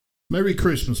Merry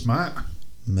Christmas, Matt.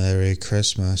 Merry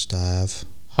Christmas, Dave.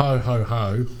 Ho, ho,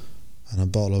 ho. And a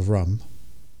bottle of rum.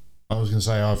 I was going to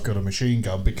say I've got a machine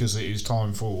gun because it is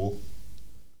time for...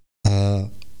 It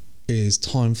is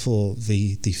time for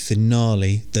the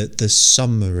finale, the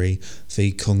summary,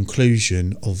 the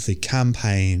conclusion of the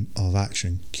campaign of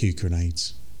action, Q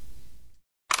Grenades.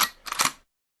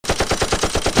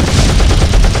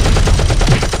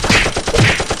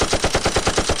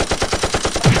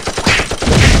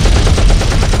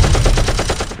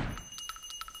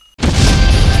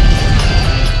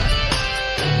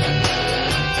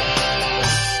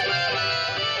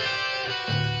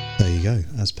 There you go,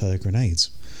 as per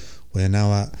Grenades. We're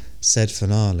now at said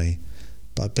finale,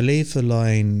 but I believe the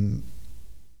line...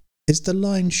 Is the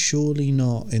line surely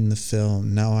not in the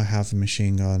film, now I have a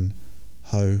machine gun,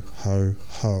 ho, ho,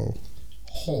 ho?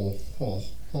 Ho, ho,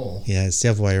 ho. Yeah, it's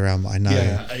the other way around, but I know.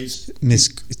 Yeah, it's...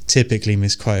 Typically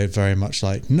misquoted very much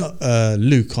like, not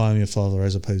Luke, I am your father,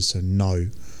 as opposed to no,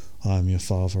 I am your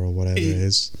father, or whatever it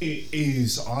is. It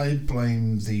is. I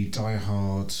blame the Die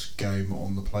Hard game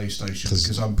on the PlayStation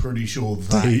because I'm pretty sure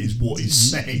that is what is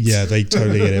said. Yeah, they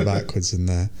totally get it backwards in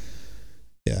there.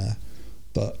 Yeah.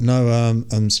 But no,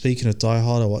 speaking of Die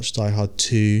Hard, I watched Die Hard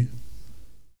 2,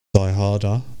 Die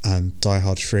Harder, and Die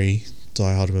Hard 3,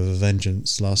 Die Hard with a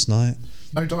Vengeance last night.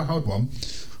 No Die Hard 1?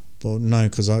 Well, no,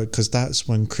 because that's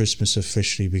when Christmas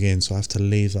officially begins, so I have to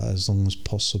leave that as long as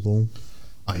possible.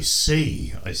 I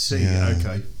see. Yeah.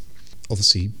 Okay.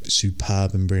 Obviously,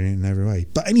 superb and brilliant in every way.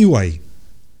 But anyway,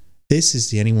 this is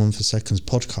the Anyone for Seconds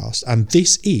podcast, and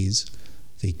this is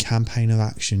the campaign of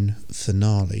action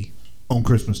finale. On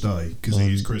Christmas Day, because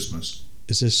it is Christmas.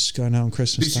 Is this going out on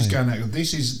Christmas Day? This is going out.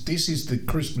 This is the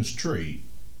Christmas tree.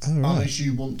 Oh, right. Unless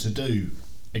you want to do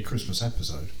a Christmas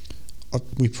episode.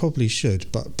 We probably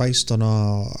should, but based on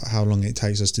how long it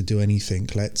takes us to do anything,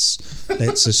 let's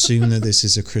assume that this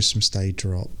is a Christmas Day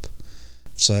drop.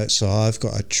 So I've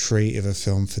got a treat of a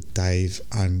film for Dave,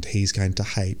 and he's going to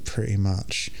hate pretty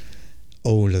much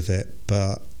all of it,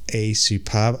 but it's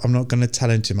superb. I'm not going to tell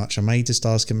him too much. I may just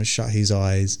ask him to shut his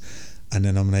eyes, and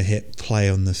then I'm going to hit play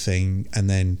on the thing, and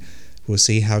then we'll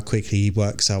see how quickly he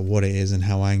works out what it is and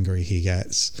how angry he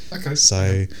gets. Okay.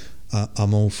 So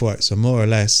I'm all for it. So more or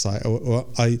less, like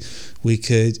we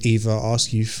could either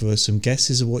ask you for some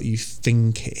guesses of what you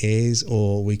think it is,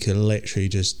 or we could literally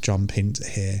just jump into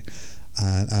here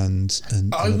and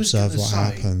observe what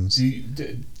happens.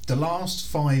 The last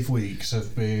 5 weeks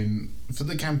have been, for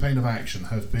the campaign of action,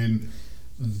 have been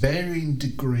varying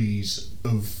degrees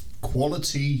of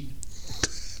quality,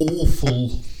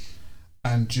 awful,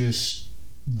 and just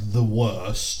the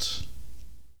worst.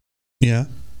 Yeah.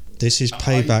 This is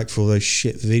payback for all those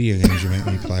shit video games you make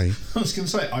me play. I was going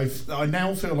to say, I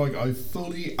now feel like I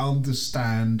fully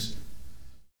understand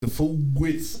the full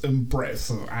width and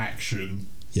breadth of action.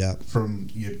 Yeah. From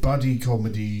your buddy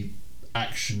comedy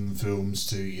action films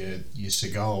to your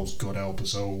Seagals, God help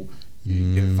us all,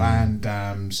 your Van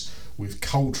Dammes, with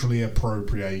culturally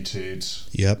appropriated.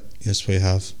 Yep. Yes, we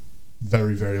have.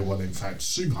 Very, very well, in fact.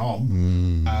 Sung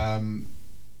Hum.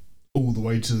 All the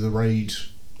way to the Raid.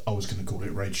 I was going to call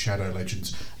it Raid Shadow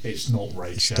Legends. It's not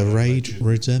Raid Shadow Legends. The Raid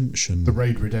Redemption. The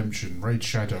Raid Redemption. Raid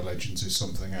Shadow Legends is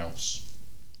something else.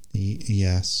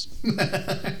 Yes.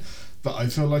 But I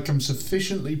feel like I'm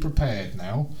sufficiently prepared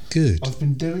now. Good. I've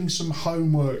been doing some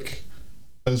homework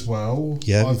as well.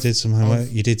 Yeah, you did some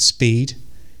homework. You did Speed.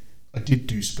 I did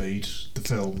do Speed, the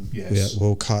film, yes. Yeah,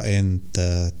 we'll cut in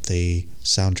the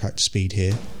soundtrack to Speed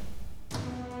here.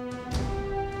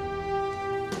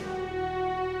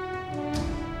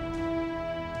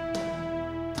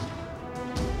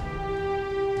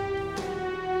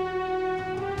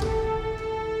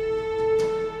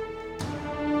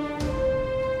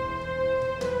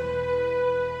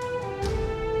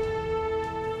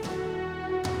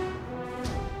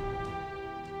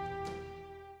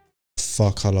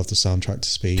 Fuck, I love the soundtrack to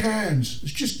Speed. Cans.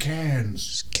 It's just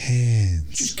cans. Cans.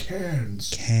 It's just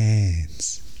cans.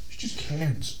 Cans. It's just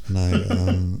cans. No,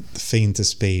 the theme to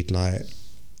Speed, like,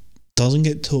 doesn't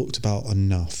get talked about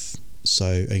enough.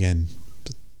 So, again,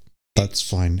 that's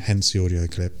fine. Hence the audio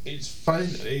clip. It's fine.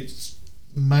 It's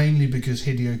mainly because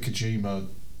Hideo Kojima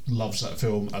loves that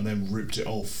film and then ripped it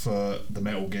off for the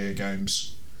Metal Gear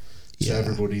games. So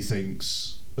everybody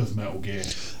thinks of Metal Gear.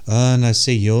 And I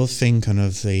see you're thinking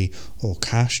of the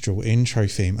orchestral intro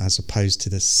theme as opposed to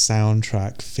the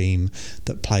soundtrack theme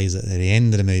that plays at the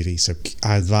end of the movie. So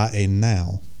add that in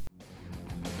now.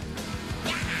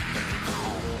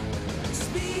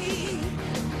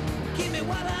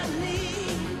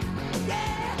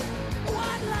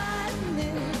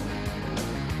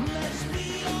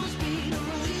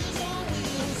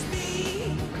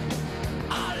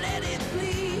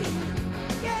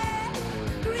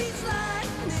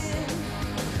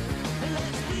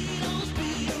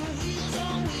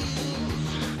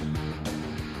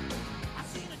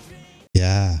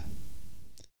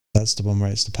 That's the one where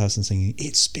it's the person singing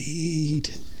 "It's Speed,"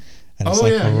 and it's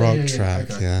a rock track.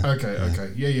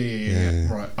 Okay.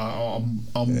 Yeah. Right.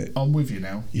 I'm with you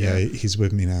now. Yeah, he's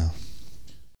with me now.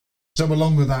 So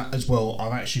along with that as well,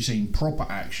 I've actually seen proper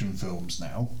action films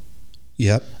now.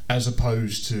 Yep. As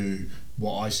opposed to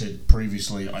what I said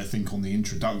previously, I think on the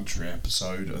introductory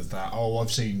episode of that. Oh,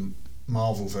 I've seen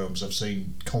Marvel films. I've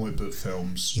seen comic book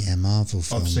films. Yeah, Marvel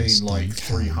films. I've seen like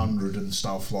 300 and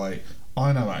stuff. Like,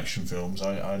 I know action films.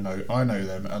 I know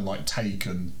them, and like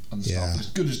Taken and stuff. Yeah. As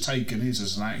good as Taken is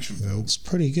as an action film, It's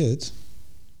pretty good.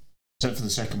 except for the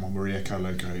second one where he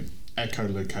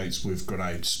echolocates with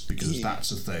grenades, because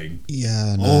that's a thing.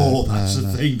 Yeah. No, that's a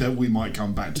thing that we might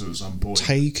come back to at some point.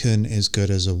 Taken is good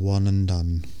as a one and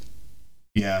done.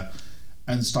 Yeah,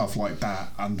 and stuff like that,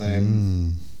 and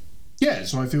then yeah.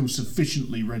 So I feel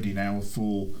sufficiently ready now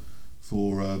for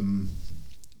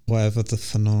whatever the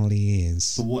finale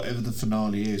is. For whatever the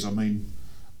finale is. I mean,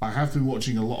 I have been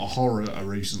watching a lot of horror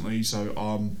recently,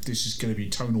 so this is going to be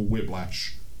tonal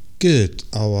whiplash. Good.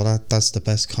 Oh well, that's the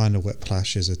best kind of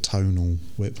whiplash, is a tonal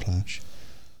whiplash.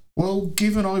 Well,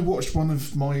 given I watched one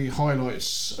of my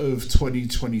highlights of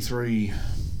 2023,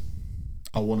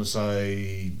 I want to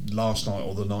say last night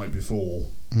or the night before.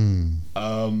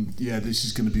 Yeah, this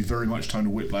is going to be very much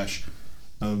tonal whiplash.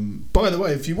 By the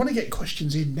way, if you want to get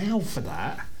questions in now for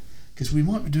that, because we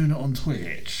might be doing it on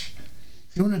Twitch,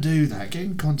 if you want to do that, get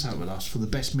in contact with us for the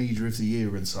best media of the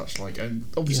year and such like. And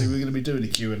obviously, we're going to be doing a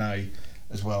Q&A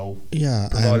as well. Yeah,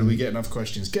 provided we get enough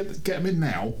questions. Get them in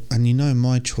now. And you know,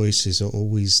 my choices are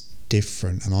always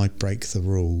different, and I break the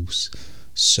rules.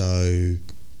 So,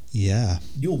 yeah.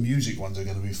 Your music ones are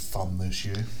going to be fun this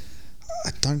year.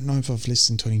 I don't know if I've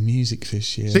listened to any music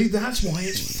this year. See, that's why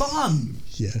it's fun.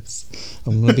 Yes,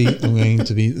 I'm going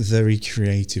to be very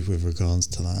creative with regards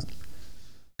to that.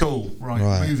 Cool.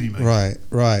 Right. Movie.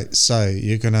 Right. So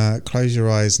you're gonna close your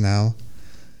eyes now.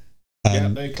 Yeah,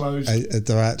 they're closed.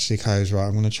 They're actually closed. Right.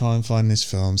 I'm gonna try and find this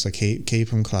film. So keep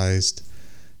them closed.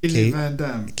 Is it Van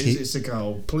Damme? Is it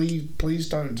Seagal? Please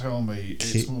don't tell me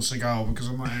it's more Seagal, because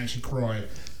I might actually cry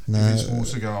if it's more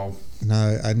Seagal.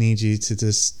 No, I need you to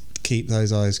just keep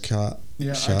those eyes shut.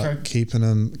 Okay. Keeping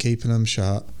them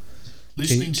shut.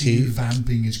 Listening to you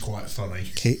vamping is quite funny.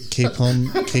 Keep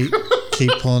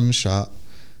on shut.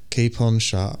 Keep on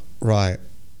shut. Right.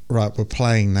 We're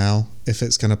playing now. If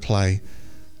it's going to play,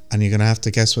 and you're going to have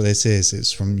to guess what this is.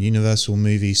 It's from Universal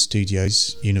Movie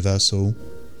Studios. Universal.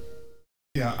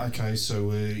 Yeah. Okay.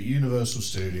 So Universal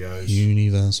Studios.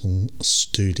 Universal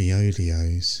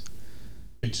Studios.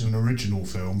 It's an original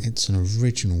film. It's an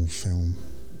original film.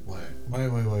 Wait.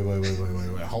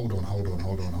 Hold on.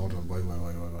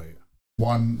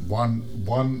 Wait.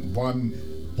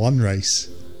 One race.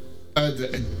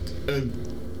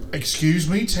 Excuse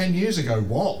me, 10 years ago,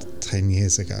 what? 10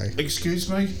 years ago. Excuse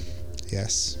me?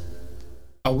 Yes.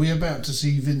 Are we about to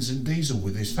see Vincent Diesel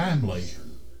with his family?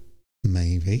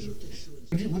 Maybe.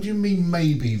 What do you mean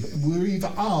maybe? We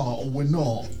either are or we're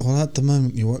not. Well, at the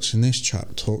moment you're watching this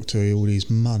chap talk to all his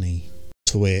money.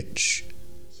 To which,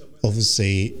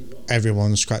 obviously,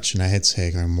 everyone's scratching their heads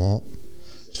here going, what?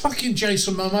 Fucking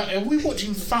Jason Momoa, are we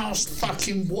watching Fast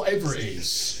fucking whatever it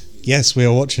is? Yes, we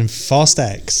are watching Fast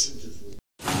X.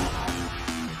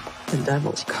 The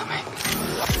devil's coming.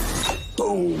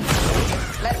 Boom.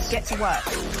 Let's get to work.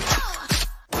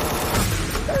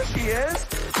 There she is.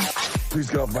 Please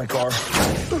get off my car.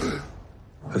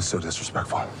 That's so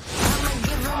disrespectful.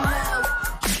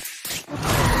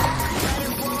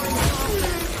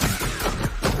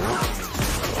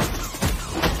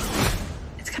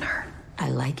 It's gonna hurt. I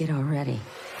like it already.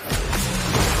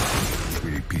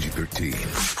 Rated PG-13.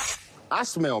 I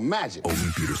smell magic. Only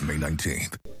theaters May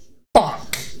 19th.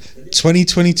 Fuck.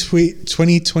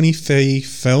 2023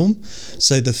 film.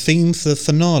 So the theme for the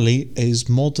finale is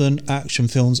modern action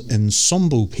films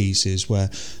ensemble pieces, where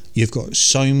you've got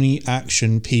so many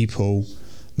action people.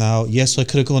 Now, yes, I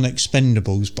could have gone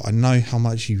Expendables, but I know how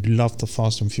much you love the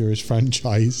Fast and Furious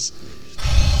franchise.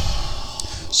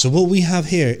 So what we have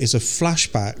here is a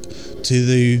flashback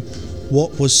to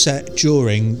what was set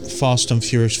during Fast and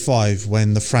Furious 5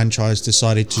 when the franchise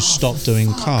decided to stop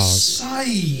doing cars.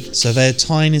 So they're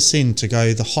tying us in to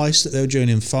go, the heist that they were doing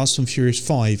in Fast and Furious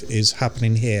 5 is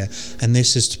happening here, and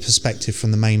this is the perspective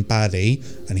from the main baddie,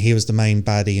 and he was the main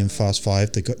baddie in Fast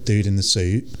 5, the dude in the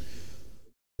suit.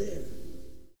 But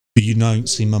you don't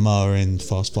see Momoa in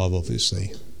Fast 5,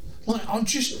 obviously. Like, I'm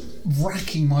just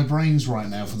racking my brains right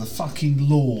now for the fucking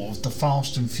lore of the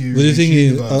Fast and Furious Well, the thing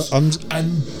universe. is,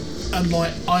 and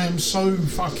like, I am so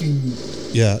fucking...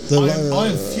 Yeah. I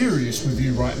am furious with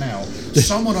you right now.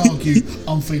 Some would argue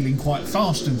I'm feeling quite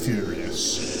fast and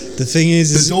furious. The thing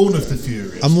is The Dawn of the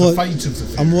Furious, I'm the Fate of the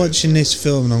Furious. I'm watching this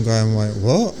film and I'm going, wait,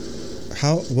 what?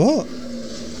 How? What?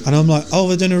 And I'm like, oh,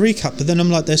 they're doing a recap. But then I'm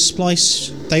like,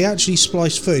 they actually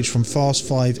spliced footage from Fast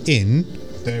 5 in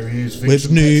There he is, with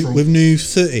Vincent new Petrol. with new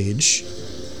footage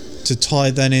to tie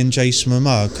then in Jason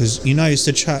Momoa, because you notice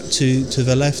the chap to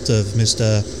the left of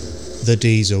Mr. The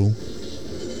Diesel.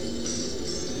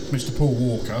 Mr. Paul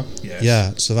Walker. Yes.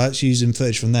 Yeah, so that's using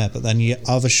footage from there. But then you get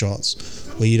other shots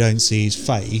where you don't see his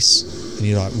face, and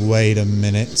you're like, wait a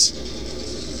minute.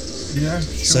 Yeah.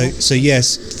 Sure. So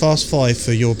yes, Fast 5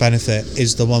 for your benefit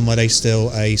is the one where they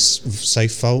steal a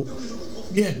safe vault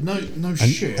Yeah. No and,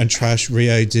 shit. and trash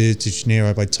Rio de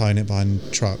Janeiro by tying it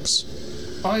behind trucks.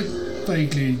 I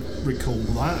vaguely recall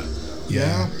that.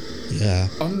 Yeah. Yeah.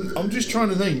 I'm just trying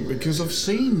to think because I've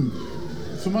seen,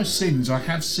 for my sins, I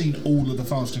have seen all of the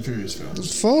Fast and Furious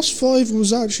films. Fast 5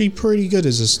 was actually pretty good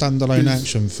as a standalone Because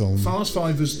action film. Fast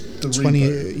 5 was the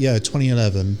reboot.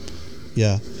 2011.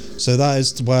 Yeah. So that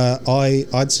is where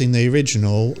I'd seen the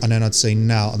original, and then I'd seen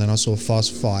Now, and then I saw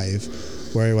Fast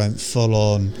 5, where it went full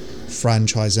on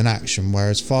franchise and action,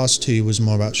 whereas Fast 2 was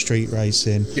more about street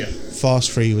racing. Yeah.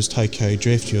 Fast 3 was Tokyo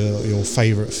Drift, your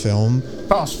favourite film.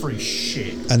 Fast 3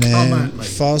 shit. And Come then at me.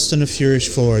 Fast and the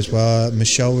Furious 4 is where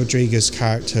Michelle Rodriguez's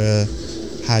character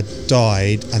had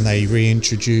died, and they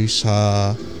reintroduce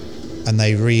her, and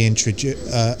they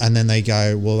and then they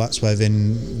go, well, that's where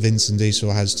Vincent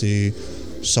Diesel has to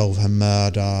solve her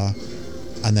murder,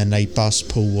 and then they bust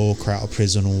Paul Walker out of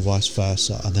prison, or vice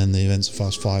versa, and then the events of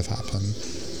Fast 5 happen.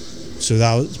 So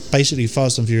that was basically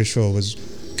Fast and Furious 4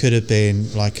 could have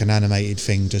been like an animated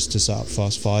thing just to set up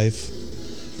Fast 5.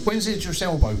 When's Idris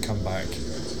Elba come back?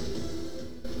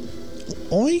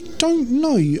 I don't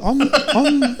know.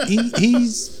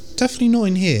 He's definitely not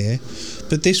in here,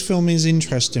 but this film is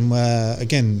interesting where,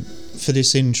 again, for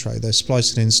this intro, they're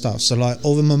splicing in stuff. So, like,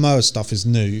 all the Momoa stuff is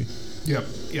new, Yep.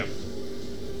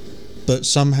 but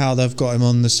somehow they've got him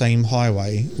on the same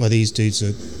highway where these dudes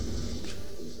are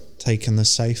taking the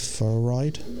safe for a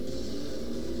ride.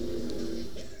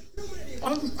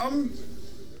 I'm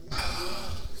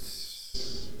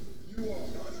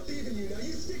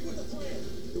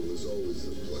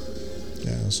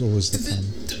Yeah, that's always the fun.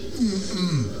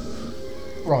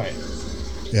 right.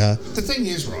 Yeah, The thing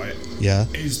is, right, yeah,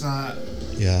 is that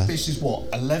yeah. this is what,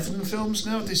 11 films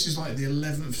now? This is like the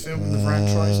 11th film in the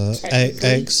franchise. technically?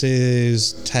 X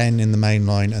is 10 in the main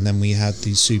line, and then we had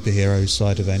the superhero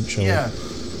side eventually Yeah.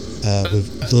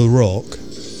 with The Rock.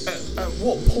 At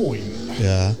what point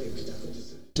Yeah.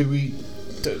 do we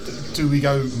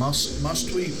go?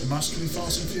 Must we Fast and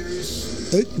Furious?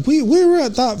 We're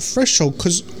at that threshold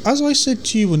because, as I said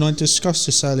to you when I discussed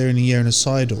this earlier in the year in a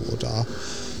side order,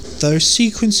 there are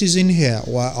sequences in here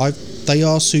where they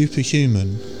are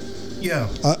superhuman. Yeah.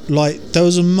 Like, there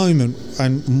was a moment,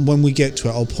 and when we get to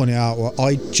it, I'll point it out, where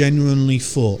I genuinely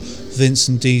thought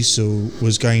Vincent Diesel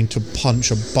was going to punch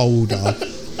a boulder,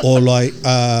 or like,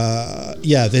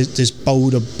 there's this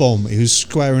boulder bomb. He was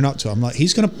squaring up to it. I'm like,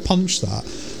 he's going to punch that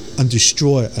and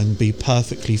destroy it and be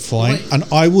perfectly fine. Right. And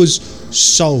I was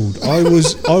sold. I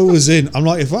was in. I'm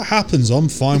like, if that happens, I'm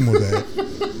fine with it.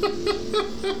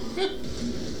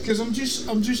 Because I'm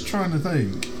just trying to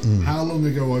think how long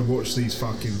ago I watched these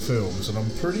fucking films, and I'm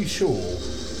pretty sure.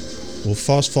 Well,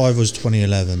 Fast 5 was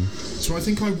 2011. So I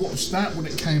think I watched that when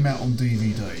it came out on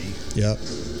DVD, Yep.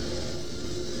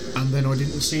 and then I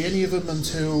didn't see any of them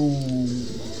until.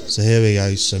 So here we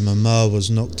go. So Momoa was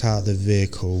knocked out of the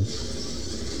vehicle.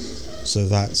 So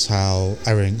that's how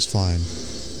everything's fine.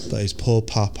 But his poor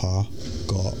papa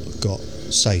got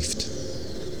saved.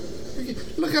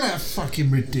 Look at that fucking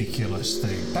ridiculous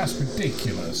thing. That's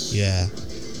ridiculous. Yeah.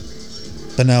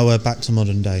 But now we're back to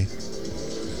modern day.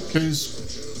 Because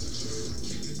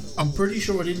I'm pretty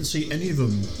sure I didn't see any of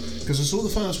them. Because I saw the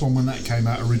first one when that came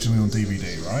out originally on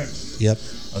DVD, right? Yep.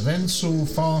 I then saw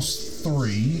Fast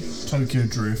 3, Tokyo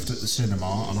Drift at the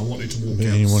cinema, and I wanted to walk out.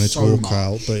 And you wanted so to walk much,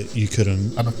 out, but you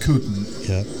couldn't. and I couldn't.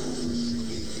 Yep.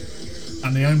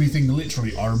 And the only thing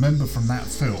literally I remember from that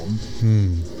film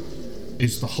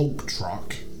is the Hulk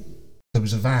truck. There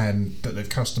was a van that they've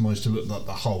customised to look like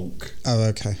the Hulk. Oh,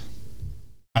 okay.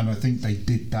 And I think they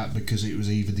did that because it was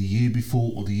either the year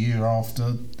before or the year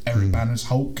after Eric Banner's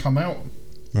Hulk come out.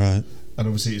 Right. And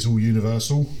obviously it's all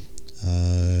Universal.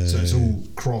 So it's all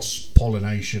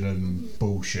cross-pollination and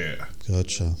bullshit.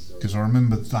 Gotcha. Because I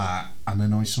remember that, and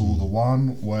then I saw the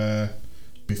one where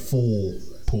before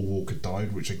Paul Walker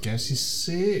died, which I guess is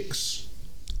 6.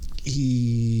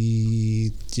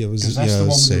 Because that's the one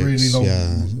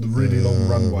with the really long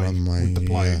runway with the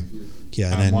plane. Yeah,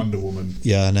 and and then Wonder Woman.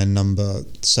 Yeah, and then number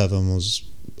 7 was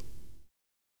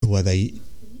where they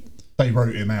They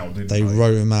wrote him out, didn't they? They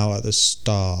wrote him out at the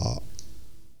start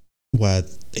where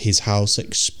his house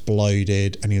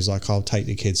exploded and he was like, I'll take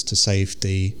the kids to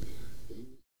safety.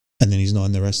 And then he's not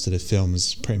in the rest of the film.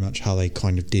 Is pretty much how they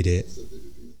kind of did it.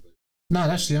 No,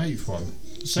 that's the 8th one.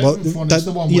 The 7th one is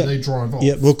the one where they drive off.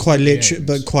 Yeah, well, quite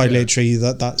literally,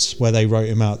 that's where they wrote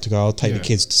him out to go, I'll take the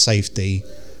kids to safety.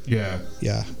 Yeah.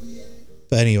 Yeah.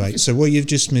 But anyway, so what you've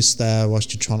just missed there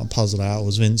whilst you're trying to puzzle out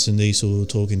was Vincent Diesel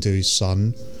talking to his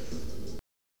son.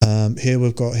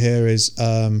 Here is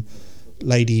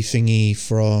Lady Thingy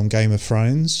from Game of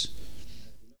Thrones.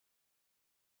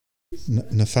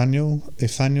 Nathaniel,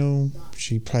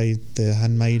 she played the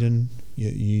handmaiden.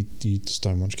 You just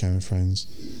don't watch Game of Thrones.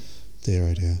 Dear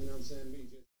oh dear.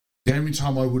 The only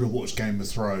time I would have watched Game of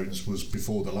Thrones was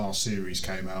before the last series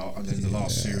came out, and then the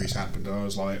last series happened, and I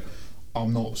was like,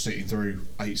 I'm not sitting through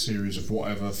 8 series of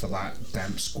whatever for that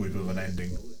damp squib of an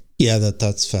ending. Yeah,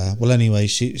 that's fair. Well, anyway,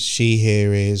 she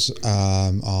here is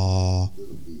one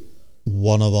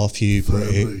of our few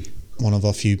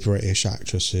British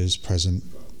actresses present.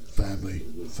 Family.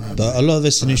 A lot of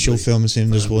this initial film is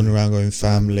him just wandering around going,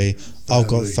 family. I've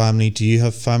got family. Do you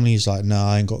have family? He's like, no,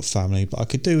 I ain't got family, but I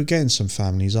could do with getting some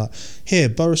family. He's like, here,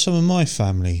 borrow some of my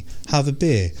family. Have a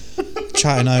beer.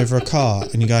 Chatting over a car.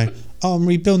 And you're going, oh, I'm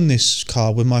rebuilding this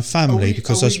car with my family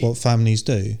because that's what families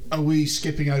do. Are we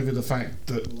skipping over the fact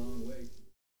that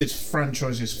this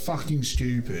franchise is fucking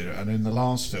stupid, and in the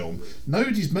last film,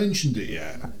 nobody's mentioned it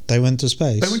yet? They went to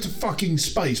space. They went to fucking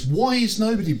space. Why is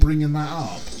nobody bringing that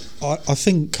up? I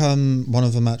think one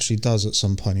of them actually does at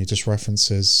some point. He just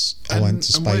references, I went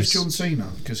to space. And where's John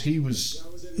Cena? Because he was...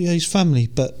 Yeah, he's family,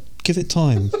 but give it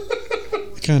time.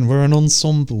 Again, we're an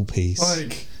ensemble piece.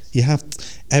 Like... You have...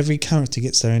 Every character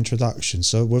gets their introduction.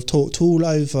 So we've talked all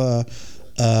over...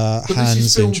 but Han's this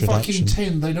is film introduction. fucking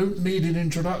 10. They don't need an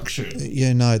introduction.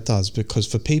 Yeah, no, it does, because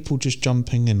for people just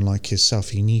jumping in like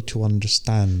yourself, you need to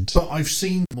understand. But I've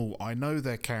seen them all. I know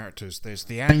their characters. There's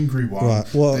the angry one.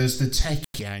 Right, well, there's the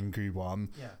techie angry one.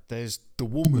 Yeah. There's the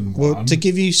woman well, one. To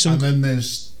give you some, and then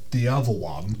there's the other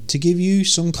one. To give you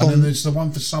some, and then there's the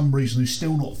one for some reason who's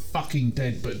still not fucking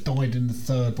dead, but died in the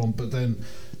third one. But then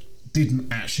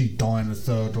didn't actually die in the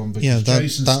third one because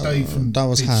Jason Statham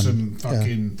did some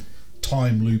fucking. Yeah.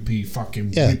 Time loopy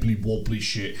fucking wibbly wobbly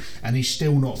shit, and he's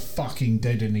still not fucking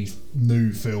dead in his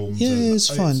new films. Yeah,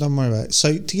 it's fine, don't worry about it.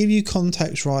 So to give you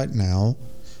context right now,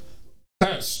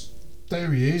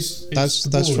 there he is.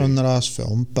 That's from the last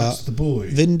film, but that's the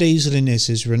boy. Vin Diesel in this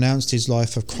has renounced his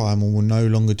life of crime and will no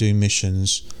longer do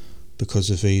missions because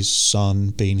of his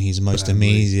son being his most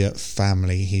immediate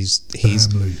family. He's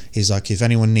like, if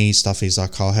anyone needs stuff, he's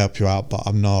like, I'll help you out, but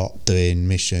I'm not doing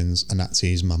missions, and that's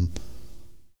his mum.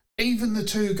 Even the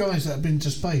 2 guys that have been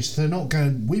to space, they're not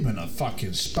going, women are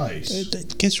fucking space.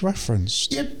 It gets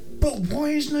referenced. Yeah, but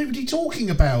why is nobody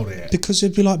talking about it? Because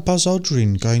it'd be like Buzz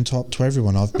Aldrin going up to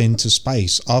everyone, I've been to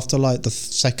space. After like the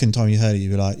second time you heard it,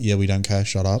 you'd be like, yeah, we don't care,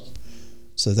 shut up.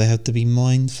 So they have to be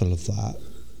mindful of that.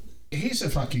 Here's a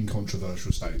fucking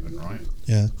controversial statement, right?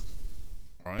 Yeah.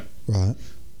 Right.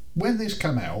 When this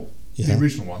came out, the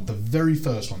original one, the very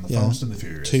first one, the Fast and the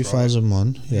Furious,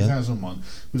 2001, right? 2001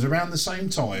 was around the same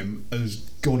time as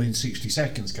Gone in 60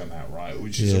 Seconds came out, right?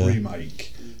 Which is a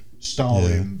remake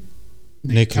starring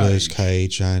Nicolas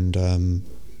Cage and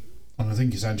I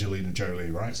think it's Angelina Jolie,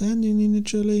 right? Is Angelina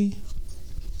Jolie?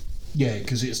 Yeah,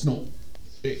 because it's not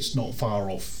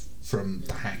far off from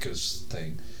the Hackers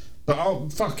thing. But I'll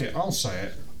say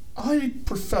it. I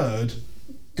preferred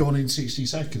Gone in 60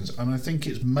 Seconds, and I think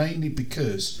it's mainly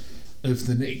because of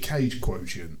the Nick Cage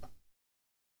quotient.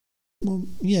 Well,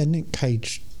 yeah, Nick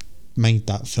Cage made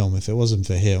that film. If it wasn't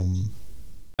for him,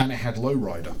 and it had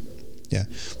Lowrider. Yeah.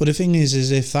 Well, the thing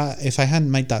is if I hadn't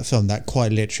made that film, that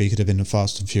quite literally could have been a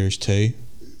Fast and Furious 2.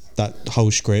 That whole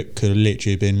script could have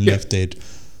literally been lifted,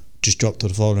 just dropped to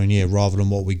the following year, rather than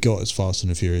what we got as Fast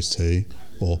and the Furious 2.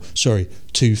 Or sorry,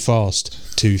 Too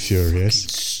Fast, Too Furious.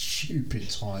 Stupid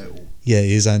title. Yeah,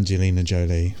 it is Angelina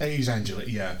Jolie. It is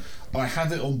Angelina. Yeah. I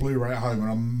have it on Blu-ray at home, and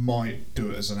I might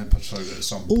do it as an episode at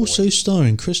some point. Also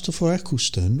starring Christopher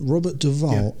Eccleston, Robert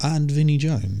Duvall, and Vinnie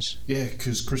Jones. Yeah,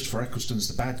 because Christopher Eccleston's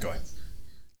the bad guy.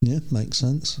 Yeah, makes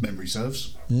sense. Memory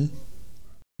serves. Yeah.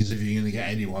 Because if you're going to get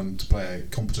anyone to play a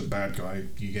competent bad guy,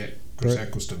 you get Chris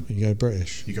Eccleston. You go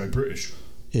British.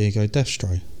 Yeah, you go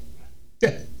Deathstroke.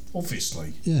 Yeah,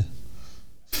 obviously. Yeah.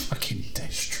 Fucking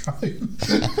Deathstroke.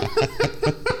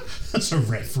 That's a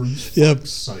reference. Yeah,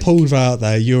 pulled that out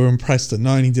there. You were impressed that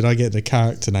not only did I get the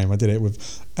character name, I did it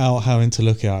without having to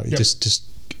look it up. Just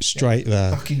straight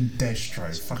there. Fucking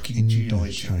Deathstroke. Fucking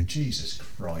G.I. Joe. Jesus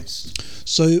Christ.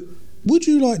 So, would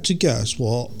you like to guess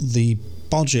what the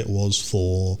budget was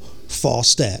for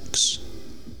Fast X.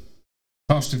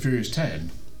 Fast and Furious 10.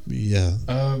 Yeah,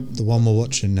 the one we're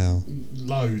watching now.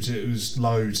 Loads. It was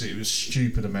loads. It was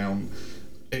stupid amount.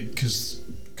 Because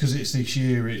it's this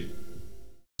year.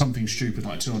 Something stupid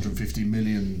like $250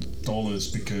 million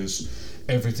because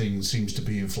everything seems to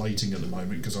be inflating at the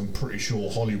moment. Because I'm pretty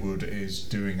sure Hollywood is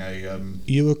doing a.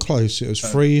 You were close. It was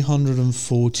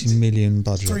 340 million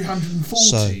budget. 340.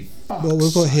 So what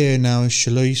we've got here now is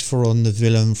Charlize Theron, the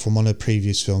villain from one of the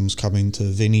previous films, coming to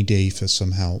Vinny D for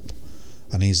some help,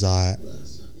 and he's like,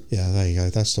 "Yeah, there you go.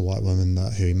 That's the white woman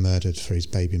who he murdered for his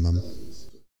baby mum."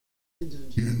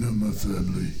 You know my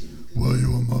family. Why are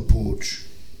you on my porch?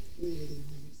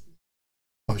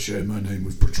 I share my name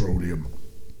with petroleum.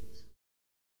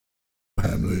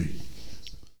 Family.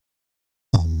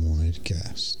 Unwanted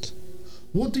guest.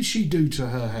 What did she do to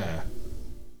her hair?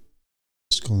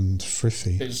 It's gone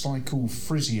friffy. It's like all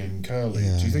frizzy and curly.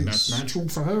 Yeah, do you think that's natural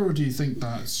for her, or do you think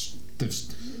they've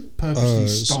purposely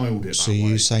styled it so that way?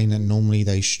 you saying that normally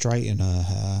they straighten her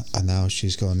hair and now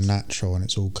she's gone natural and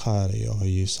it's all curly, or are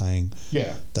you saying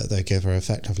that they give her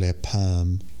effectively a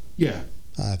perm? Yeah.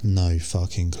 I have no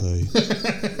fucking clue.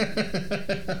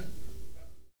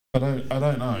 I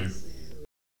don't know.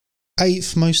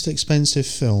 8th most expensive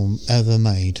film ever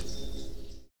made.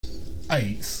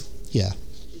 8th? Yeah.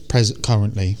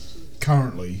 Currently.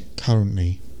 Currently?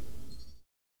 Currently.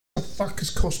 What the fuck has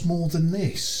cost more than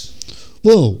this?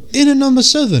 Well, in at number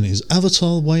 7 is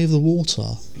Avatar: Way of the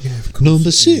Water. Yeah, of course.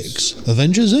 Number 6,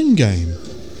 Avengers Endgame.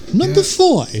 Number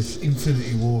 5,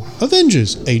 Infinity War.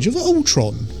 Avengers: Age of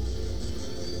Ultron.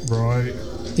 Right.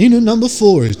 In at number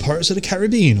 4 is Pirates of the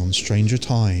Caribbean on Stranger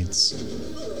Tides.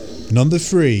 Number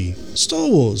 3, Star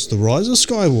Wars: The Rise of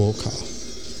Skywalker.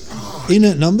 In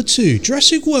at number 2,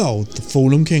 Jurassic World: The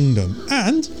Fallen Kingdom.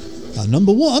 And at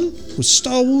number 1 was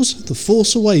Star Wars: The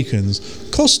Force Awakens,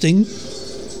 costing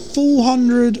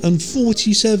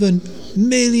 $447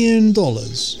 million.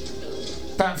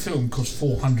 That film cost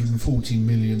 $440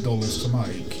 million to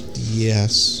make.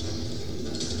 Yes.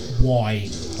 Why?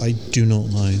 I do not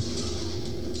know.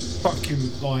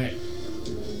 Fucking, like...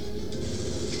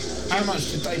 How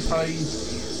much did they pay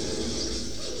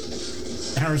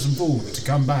Harrison Ford to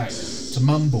come back to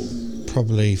mumble?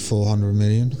 Probably 400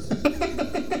 million.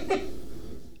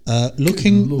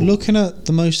 Looking at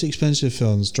the most expensive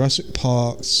films, Jurassic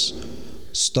Parks,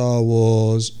 Star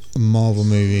Wars, Marvel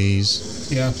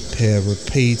movies appear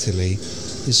repeatedly.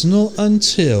 It's not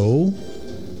until...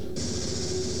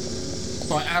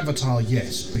 Like Avatar,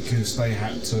 yes, because they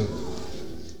had to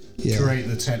create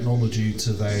the technology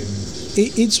to then...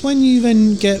 It's when you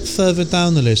then get further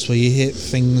down the list where you hit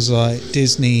things like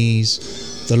Disney's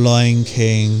The Lion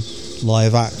King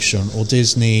live action or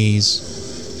Disney's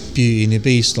Beauty and the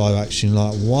Beast live action.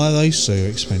 Like, why are those so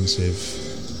expensive?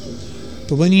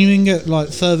 But when you even get like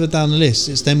further down the list,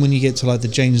 it's then when you get to like the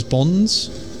James Bonds,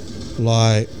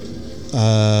 like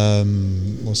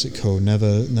what's it called?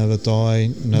 Never Die.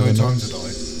 No Time to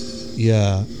Die.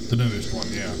 Yeah. The newest one,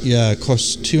 yeah. Yeah, it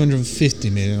costs 250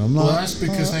 million. I'm like, well, that's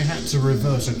because they had to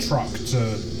reverse a truck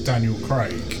to Daniel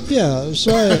Craig. Yeah,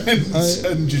 so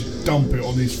and just dump it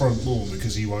on his front lawn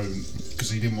because he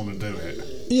didn't want to do it.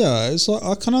 Yeah, it's like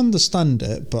I can understand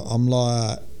it, but I'm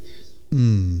like,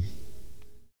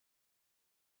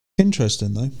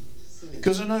 interesting though.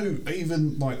 Because I know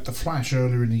even like The Flash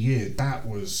earlier in the year, that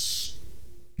was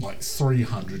like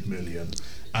 300 million,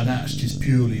 and that's just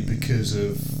purely because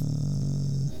of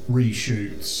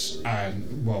reshoots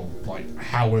and like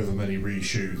however many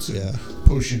reshoots and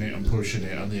pushing it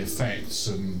and the effects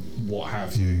and what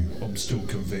have you. I'm still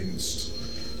convinced,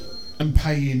 and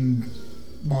paying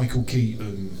Michael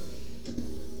Keaton,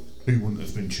 who wouldn't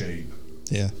have been cheap.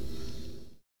 Yeah.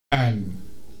 And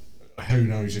who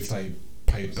knows if they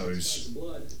paid those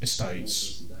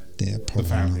estates, the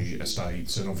family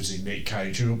estates, and obviously Nick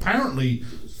Cage, who apparently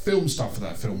filmed stuff for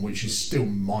that film, which is still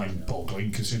mind-boggling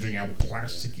considering how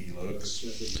plastic he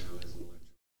looks.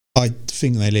 I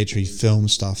think they literally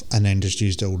filmed stuff and then just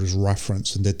used it all as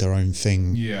reference and did their own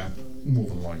thing. Yeah, more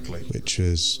than likely. Which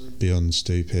was beyond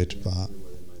stupid, but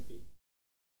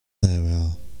there we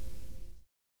are.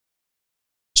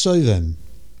 So then,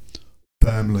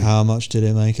 family. How much did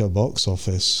it make at box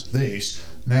office? This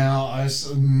now,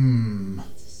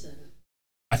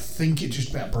 I think it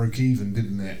just about broke even,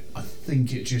 didn't it? I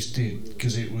think it just did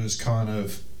because it was at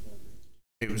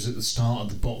the start of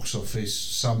the box office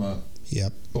summer.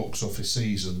 Yep. Box office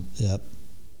season. Yep.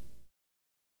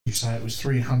 You say it was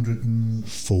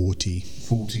 340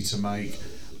 to make.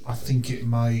 I think it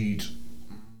made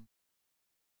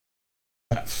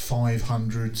about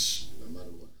 500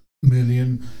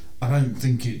 million. I don't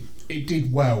think it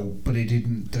did well, but it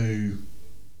didn't do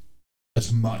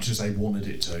as much as they wanted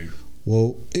it to.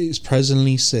 Well, it's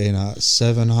presently sitting at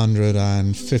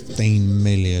 715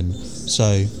 million.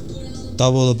 So,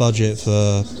 double the budget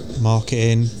for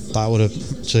marketing. That would have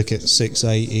took it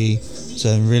 680.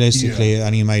 So, realistically, it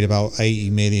only made about 80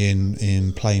 million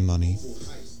in play money.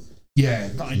 Yeah,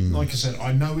 like I said,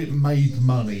 I know it made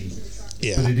money,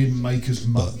 Yeah. but it didn't make as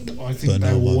much. I think they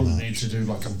no were one wanting much. it to do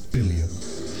like $1 billion.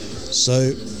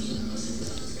 So,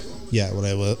 yeah, well,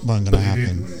 it wasn't going to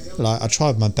happen. Like, I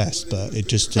tried my best, but it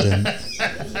just didn't.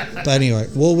 But anyway,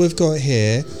 what we've got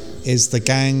here is the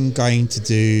gang going to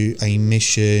do a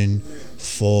mission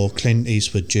for Clint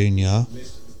Eastwood Jr.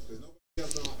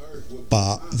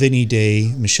 But Vinny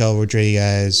D, Michelle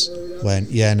Rodriguez went,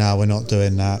 yeah, no, we're not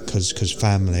doing that because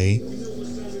family.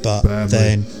 But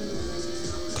then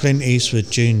Clint Eastwood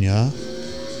Jr.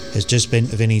 has just been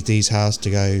to Vinny D's house to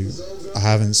go, I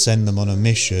haven't sent them on a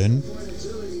mission.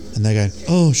 And they're going,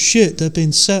 oh shit, they've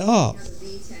been set up.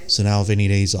 So now Vinny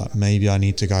D's like, maybe I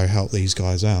need to go help these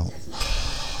guys out.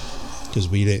 Because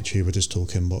we literally were just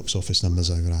talking box office numbers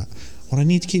over that. Well, I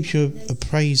need to keep you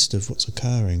appraised of what's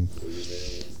occurring.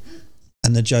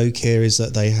 And the joke here is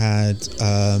that they had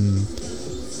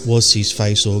What's His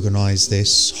Face organise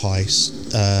this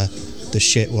heist. The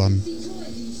shit one.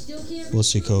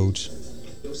 What's he called?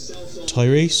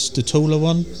 Tyrese? The taller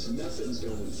one?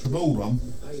 The bald one?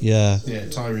 Yeah. Yeah,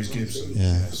 Tyrese Gibson.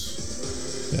 Yeah.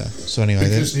 Yes. Yeah. So anyway,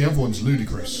 Because the other one's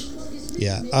ludicrous.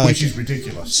 yeah. Which is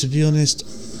ridiculous. To be honest,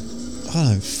 I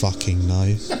don't fucking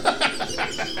know.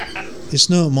 It's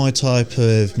not my type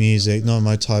of music, not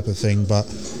my type of thing, but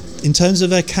in terms of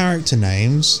their character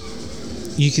names,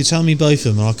 you could tell me both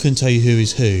of them and I couldn't tell you who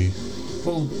is who.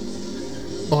 Well,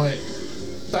 like,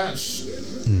 that's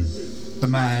the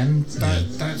man,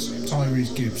 that's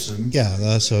Tyrese Gibson. Yeah,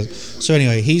 that's what. So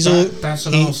anyway, That's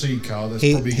an RC car that's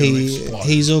probably going to explode.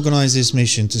 he's organised this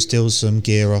mission to steal some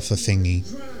gear off a thingy,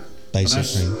 and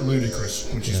basically. that's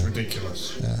ludicrous, which is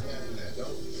ridiculous. Yeah.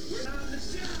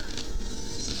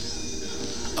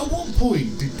 At what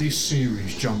point did this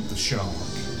series jump the shark?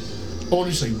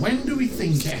 Honestly, when do we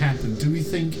think it happened? Do we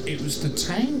think it was the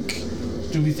tank?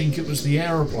 Do we think it was the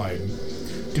aeroplane?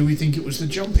 Do we think it was the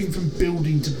jumping from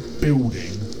building to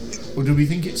building? Or do we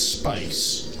think it's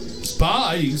space?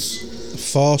 Space!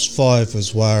 Fast 5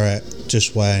 was where it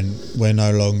just went, we're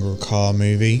no longer a car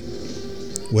movie.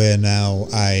 We're now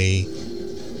a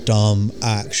dumb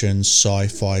action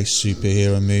sci-fi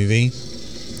superhero movie.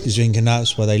 You're thinking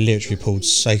that's where they literally pulled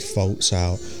safe vaults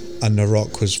out and The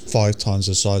Rock was 5 times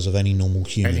the size of any normal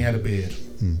human. And he had a beard.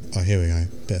 Oh, here we go.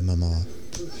 Bit of mama.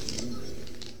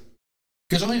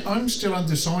 Because I'm still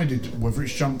undecided whether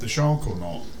it's jumped the shark or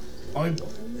not. I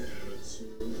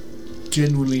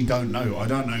genuinely don't know. I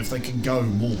don't know if they can go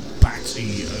more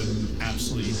batty and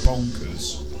absolutely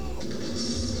bonkers.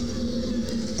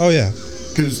 Oh yeah.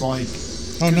 Because, like...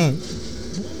 Oh no.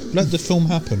 Let the film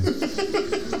happen.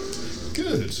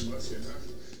 Good.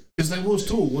 Because there was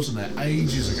talk, wasn't there,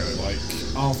 ages ago, like,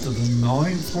 after the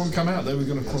 9th one came out, they were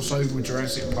going to cross over with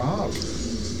Jurassic Park.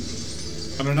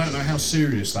 And I don't know how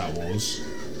serious that was.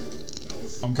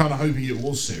 I'm kind of hoping it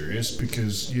was serious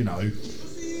because, you know,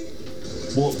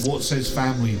 what says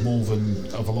family more than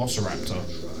a velociraptor?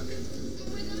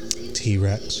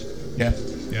 T-Rex. Yeah.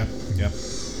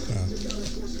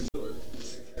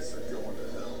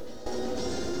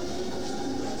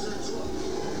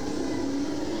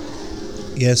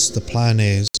 Yes, the plan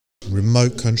is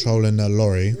remote controlling their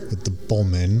lorry with the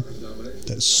bomb in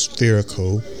that's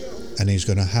spherical, and he's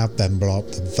going to have them blow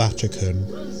up the Vatican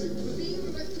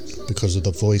because of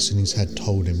the voice in his head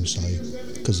told him so.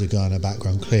 Because the guy in the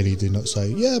background clearly did not say,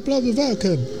 yeah, blow up the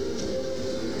Vatican.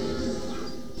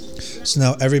 So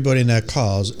now everybody in their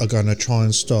cars are going to try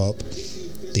and stop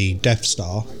the Death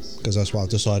Star, because that's what I've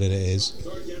decided it is.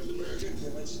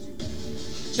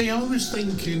 See, I was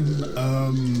thinking,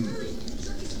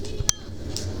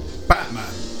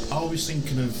 Batman. I was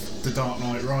thinking of The Dark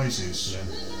Knight Rises,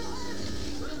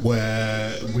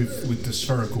 where with the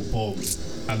spherical bomb,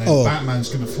 and then Batman's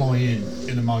going to fly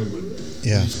in a moment with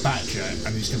his Batjet,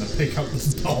 and he's going to pick up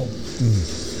the bomb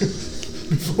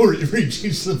before it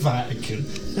reaches the Vatican,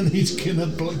 and he's going to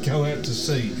go out to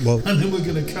sea, and then we're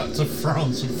going to cut to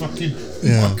France and fucking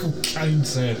Michael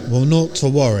Caine's there. Well, not to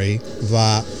worry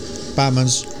that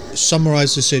Batman's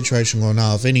summarised the situation well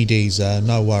now. Vinny D's there,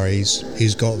 no worries,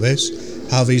 he's got this.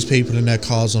 How these people in their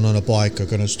cars and on a bike are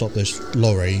going to stop this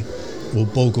lorry will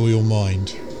boggle your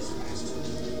mind.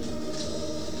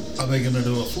 Are they going to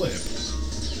do a flip?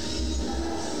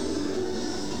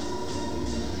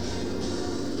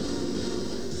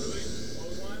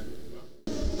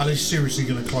 And he's seriously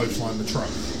going to clothesline the truck.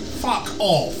 Fuck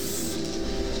off!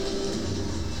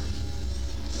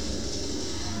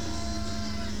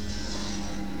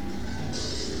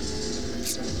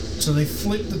 So they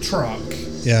flip the truck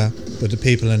Yeah, with the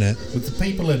people in it. with the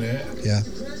people in it, Yeah.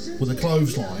 with a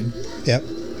clothesline. Yep.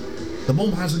 The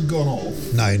mum hasn't gone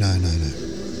off. No.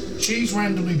 She's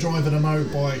randomly driving a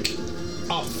motorbike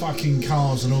up fucking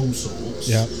cars and all sorts.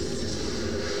 Yep.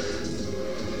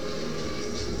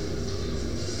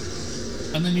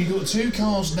 And then you've got two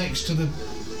cars next to the...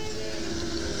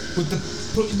 with the...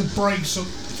 putting the brakes on...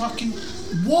 fucking...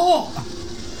 what?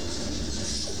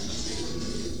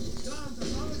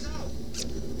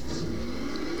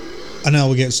 And now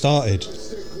we get started. Do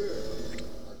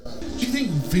you think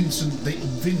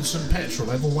Vincent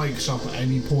Petrol ever wakes up at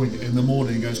any point in the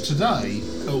morning and goes, today,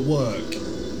 at work,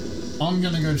 I'm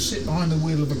going to go sit behind the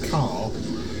wheel of a car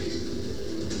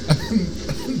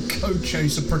and go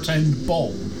chase a pretend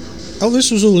bomb? Oh,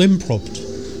 this was all improv.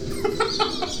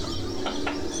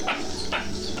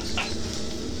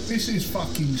 This is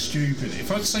fucking stupid.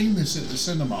 If I'd seen this at the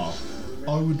cinema,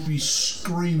 I would be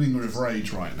screaming with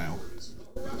rage right now.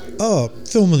 Oh,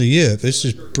 film of the year. This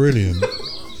is brilliant.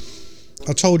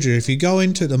 I told you, if you go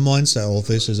into the mindset of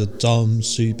this as a dumb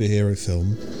superhero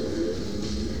film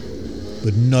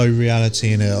with no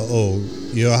reality in it at all,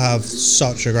 you'll have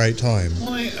such a great time.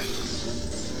 Like,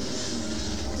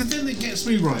 the thing that gets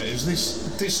me right is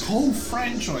this whole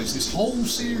franchise, this whole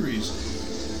series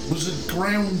was a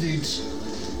grounded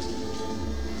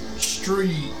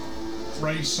street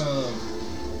racer,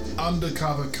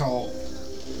 undercover cop,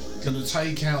 gonna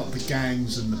take out the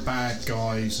gangs and the bad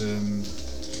guys and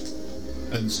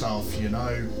stuff, you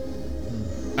know.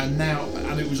 And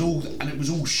it was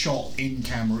all shot in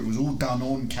camera. It was all done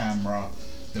on camera.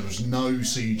 There was no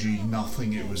CG,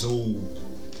 nothing. It was all,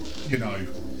 you know.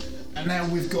 And now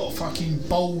we've got a fucking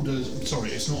boulder. Sorry,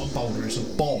 it's not a boulder. It's a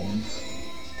bomb.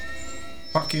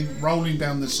 Fucking rolling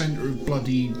down the centre of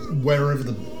bloody wherever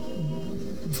the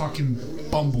fucking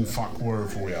bumblefuck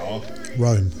wherever we are.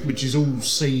 Rome. Which is all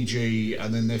CG,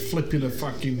 and then they're flipping a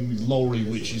fucking lorry,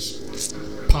 which is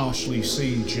partially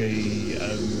CG,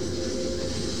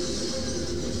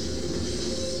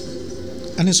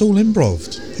 And it's all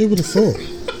improv. Who would have thought?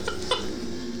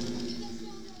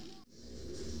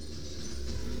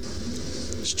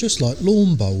 It's just like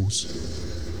lawn bowls.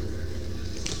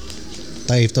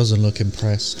 Dave doesn't look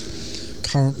impressed.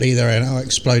 Currently, they're out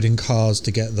exploding cars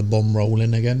to get the bomb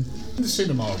rolling again. in the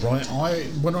cinema, right,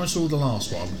 when I saw the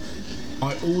last one,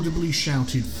 I audibly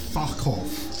shouted "fuck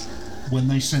off" when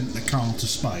they sent the car to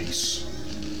space,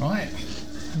 right?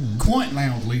 Quite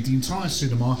loudly, the entire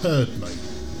cinema heard me,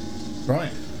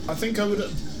 right? I think I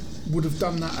would have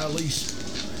done that at least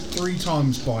 3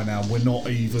 times by now. We're not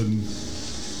even,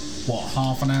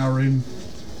 half an hour in,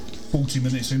 40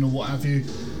 minutes in, or what have you.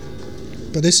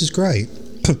 But this is great.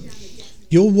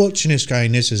 You're watching this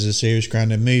going, this is a serious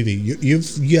grounded movie.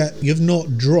 You've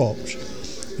not dropped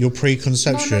your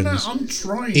preconceptions. No, I'm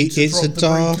trying it's to a drop the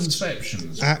daft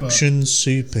preconceptions. action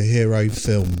superhero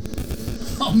film.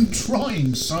 I'm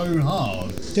trying so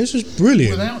hard. This was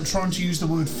brilliant. Without trying to use the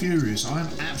word furious, I'm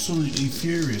absolutely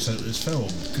furious at this film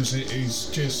because it is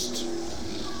just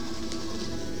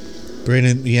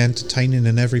Brilliantly entertaining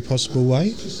in every possible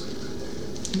way.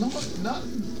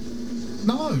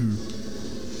 No.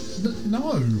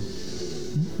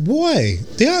 Why?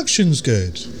 The action's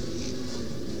good.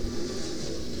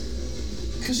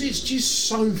 Because it's just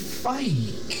so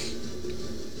fake.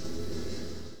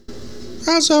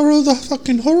 As are all the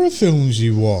fucking horror films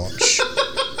you watch.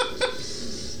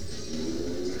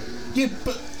 Yeah,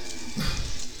 but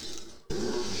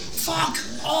fuck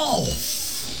off.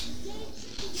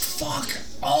 Fuck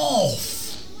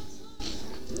off.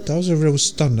 That was a real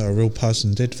stunt that a real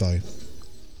person did, though.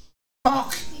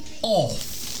 Fuck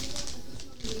off.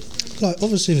 Like,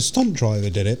 obviously the stunt driver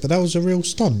did it, but that was a real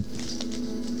stunt.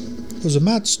 It was a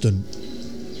mad stunt.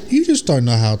 You just don't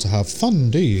know how to have fun,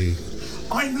 do you?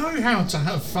 I know how to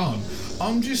have fun.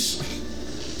 I'm just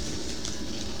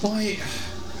like,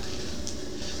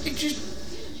 it just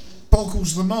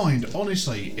boggles the mind.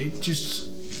 Honestly, it just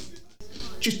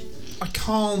I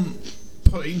can't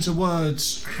put into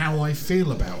words how I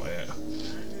feel about it.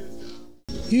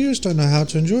 You just don't know how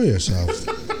to enjoy yourself.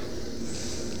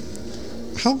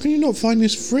 How can you not find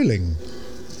this thrilling?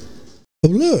 Oh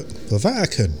look, the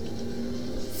Vatican.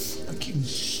 Fucking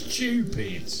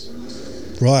stupid.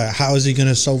 Right, how is he going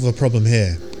to solve a problem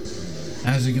here?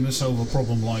 How's he going to solve a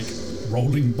problem like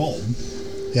rolling bomb?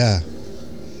 Yeah.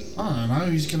 I don't know.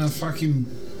 He's going to fucking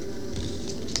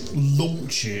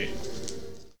launch it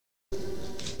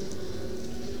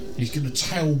He's going to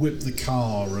tail whip the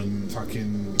car and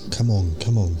fucking... Come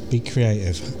on. Be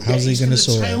creative. How's he going to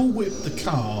sort tail it? whip the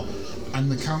car,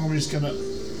 and the car is going to...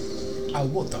 Oh,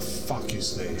 what the fuck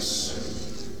is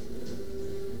this?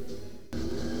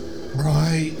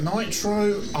 Right,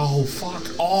 Nitro. Oh, fuck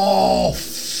off!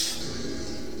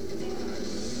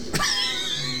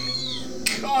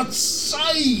 God's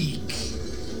sake!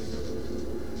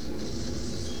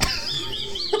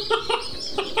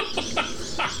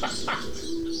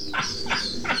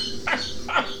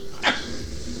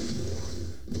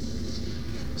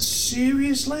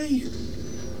 Seriously?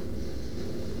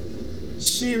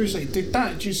 Seriously? Did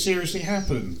that just seriously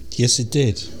happen? Yes, it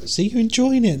did. See, you're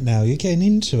enjoying it now. You're getting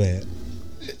into it.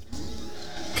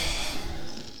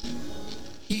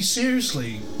 He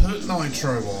seriously put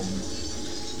Nitro on,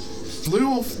 flew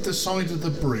off the side of the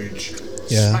bridge,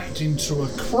 Yeah. smacked into a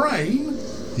crane.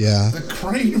 Yeah. The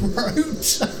crane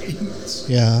rotates.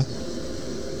 Yeah.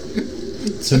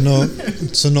 to knock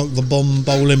the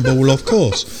bowling ball off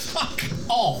course. Fuck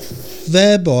off.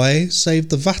 Thereby saved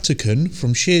the Vatican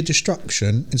from sheer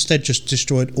destruction. Instead, just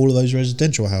destroyed all of those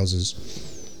residential houses.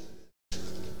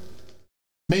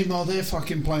 Meanwhile, they're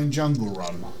fucking playing Jungle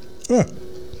Run. Yeah.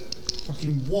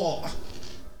 Fucking what?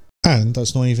 And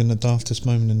that's not even the daftest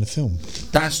moment in the film.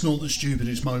 That's not the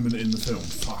stupidest moment in the film.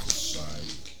 Fuck's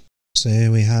sake. So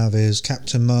here we have is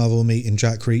Captain Marvel meeting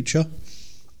Jack Reacher.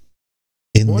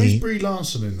 Why is Brie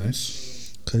Larson in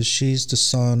this? Because she's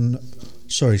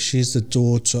she's the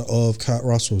daughter of Kurt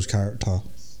Russell's character.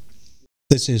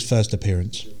 This is his first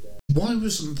appearance. Why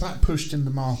wasn't that pushed in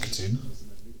the marketing?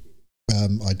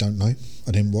 I don't know.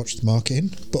 I didn't watch the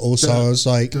marketing. But also I was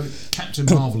like... Captain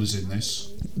Marvel is in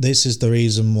this. This is the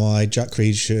reason why Jack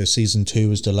Reacher Season 2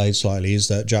 was delayed slightly, is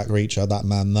that Jack Reacher, that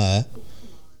man there,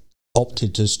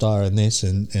 opted to star in this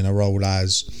in a role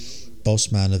as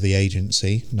boss man of the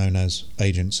agency, known as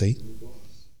Agency.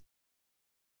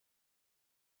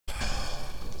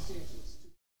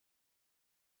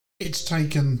 It's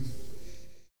taken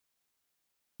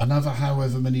another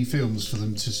however many films for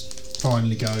them to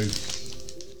finally go,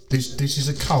 this is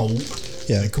a cult.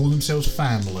 Yeah. They call themselves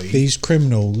family. These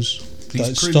criminals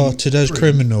that started as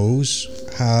criminals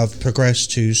have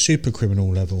progressed to super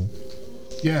criminal level.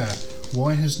 Yeah.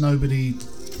 Why has nobody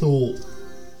thought,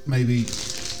 maybe,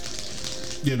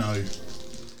 you know,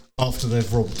 after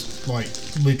they've robbed, like,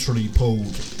 literally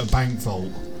pulled a bank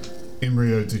vault in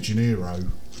Rio de Janeiro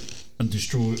and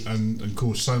destroyed and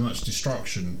caused so much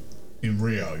destruction in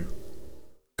Rio,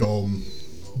 gone,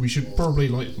 we should probably,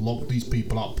 like, lock these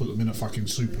people up, put them in a fucking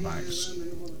supermax.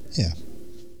 Yeah.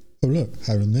 Oh look,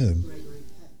 Helen Mirren.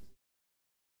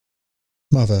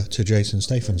 Mother to Jason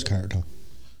Statham's character.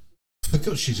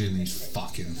 Because she's in these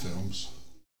fucking films.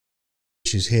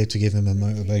 She's here to give him a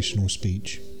motivational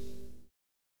speech.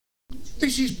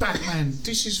 This is Batman.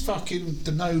 This is fucking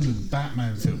the Nolan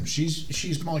Batman film.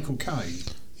 She's Michael Caine.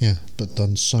 Yeah, but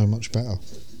done so much better.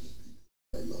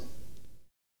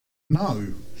 No.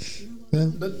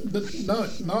 Yeah.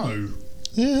 No.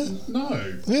 Yeah.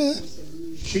 No. Yeah.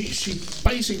 She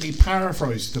basically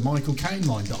paraphrased the Michael Caine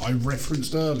line that I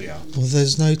referenced earlier. Well,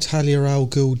 there's no Talia al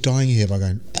Ghul dying here by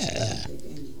going,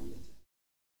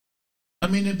 I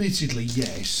mean, admittedly,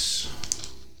 yes.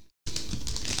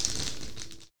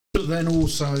 But then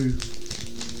also,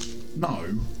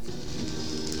 no.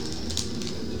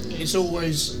 It's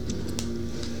always...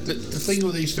 The thing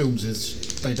with these films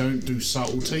is they don't do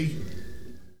subtlety.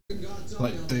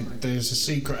 Like, there's a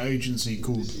secret agency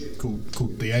called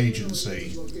The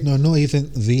Agency. no, not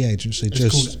even the agency, It's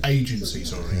just... called Agency,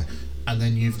 sorry. Yeah. And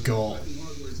then you've got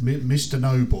Mr.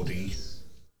 Nobody.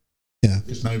 Yeah.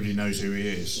 Because nobody knows who he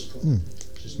is.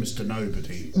 Just Mr.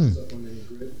 Nobody.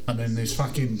 And then this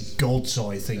fucking God's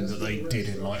Eye thing that they did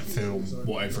in, like, film,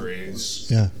 whatever it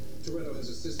is. Yeah.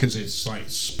 Because it's, like,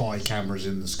 spy cameras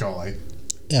in the sky.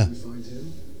 Yeah.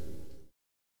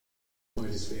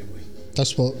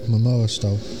 That's what Momoa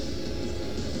stole.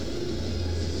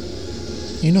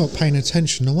 You're not paying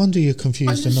attention. No wonder you're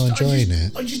confused and not enjoying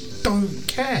it. I just don't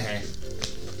care.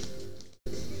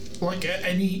 Like, at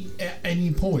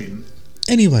any point.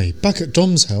 Anyway, back at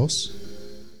Dom's house,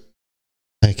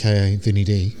 aka Vinny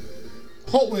D.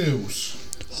 Hot Wheels.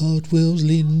 Hot Wheels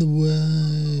leading the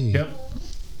way. Yep.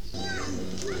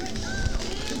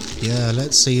 Yeah,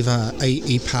 let's see that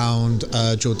 80-pound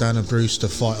Jordana Brewster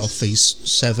fight off these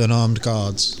 7 armed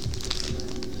guards.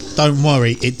 Don't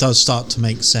worry, it does start to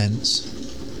make sense.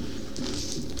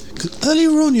 'Cause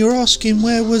earlier on, you were asking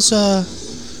where was a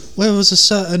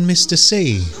certain Mr.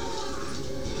 C.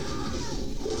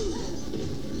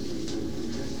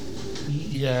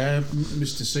 Yeah, Yeah,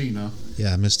 Mr. Cena.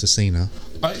 Yeah, Mr. Cena.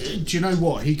 Do you know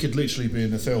what? He could literally be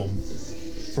in the film,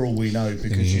 for all we know,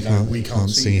 because we can't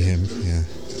see him. Yeah.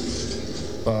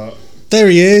 But there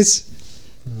he is.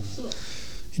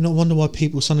 You not wonder why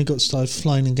people suddenly got started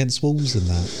flying against walls and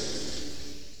that.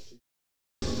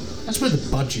 That's where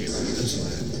the budget went,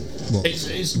 isn't it? What?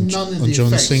 It's none of the John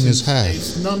effects. Cena's hair.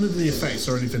 It's none of the effects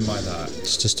or anything like that.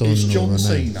 It's just It's John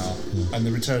Renee. Cena and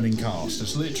the returning cast.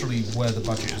 It's literally where the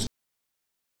budget is.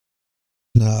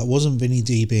 No, it wasn't Vinny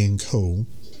D being cool.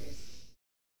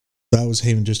 That was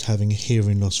him just having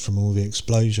hearing loss from all the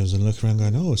explosions and looking around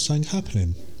going, oh, is something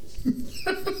happening?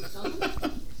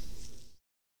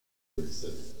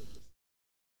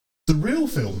 The real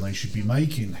film they should be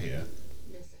making here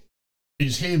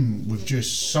is him with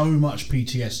just so much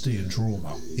PTSD and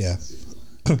trauma. Yeah.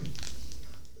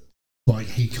 Like,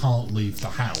 he can't leave the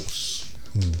house.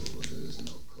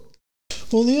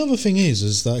 Well, the other thing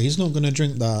is that he's not going to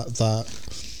drink that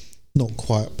not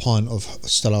quite pint of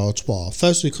Stella Artois.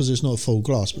 Firstly, because it's not a full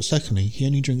glass, but secondly, he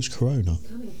only drinks Corona.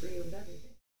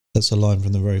 That's a line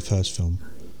from the very first film.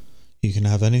 You can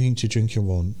have anything to drink you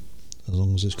want, as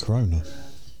long as it's Corona.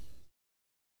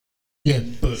 Yeah,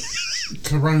 but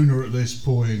Corona at this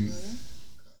point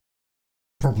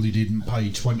probably didn't pay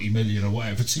 20 million or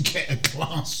whatever to get a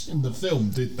glass in the film,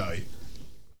 did they?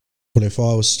 Well, if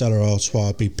I was Stella Artois,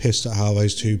 I'd be pissed at how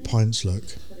those 2 pints look.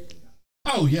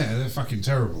 Oh yeah, they're fucking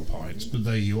terrible pints, but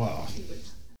there you are.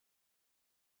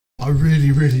 I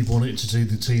really, really want it to do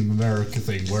the Team America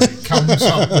thing where it comes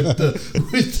up with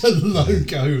the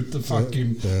logo of the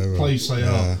fucking place they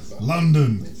are.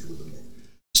 London,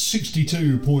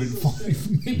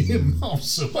 62.5 million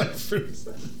miles away from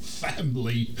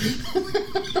family.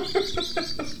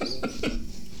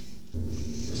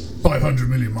 500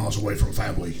 million miles away from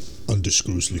family.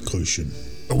 Undisclosed location.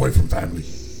 Away from family.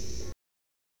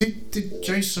 Did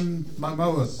Jason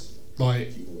Momoa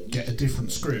get a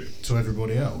different script to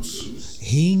everybody else?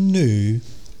 He knew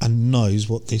and knows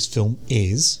what this film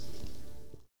is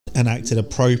and acted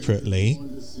appropriately.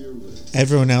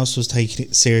 Everyone else was taking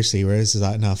it seriously, whereas it's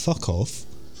like, now fuck off.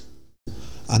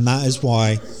 And that is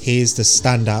why he is the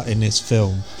standout in this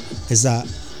film, is that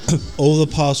all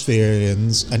the past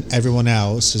villains and everyone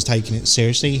else has taken it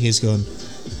seriously. He's gone,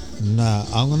 nah,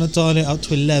 I'm going to dial it up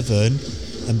to 11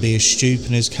 and be as stupid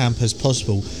and as camp as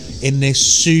possible in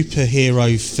this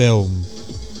superhero film.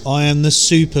 I am the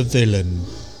super villain.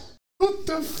 What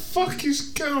the fuck is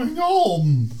going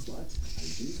on?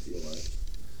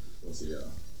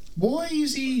 Why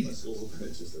is he...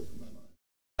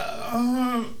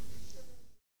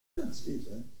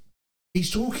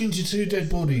 he's talking to 2 dead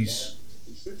bodies.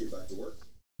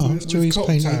 After with he's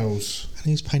cocktails. painted, and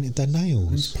he's painted their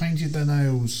nails. He's painted their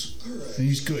nails. And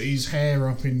he's got his hair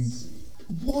up in...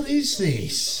 What is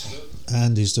this?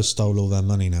 And he's just stole all their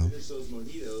money now.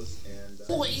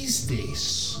 What is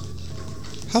this?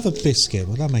 Have a biscuit.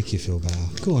 Will that make you feel better?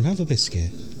 Go on, have a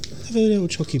biscuit. Have a little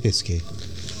chalky biscuit.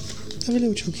 Have a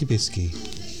little chalky biscuit.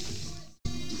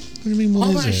 What do you mean, what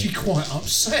I'm is actually it? quite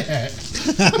upset.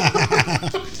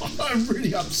 I'm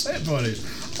really upset by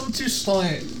this. I'm just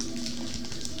like...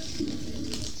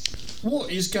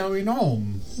 What is going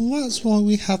on? Well, that's why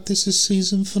we have this as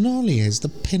season finale, as the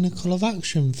pinnacle of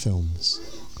action films.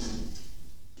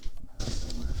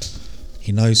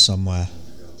 He knows somewhere.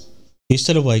 You're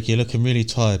still awake, you're looking really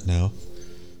tired now.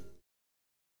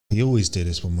 You always do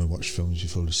this when we watch films, you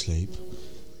fall asleep.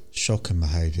 Shocking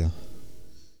behaviour.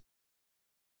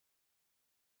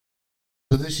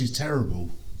 But this is terrible.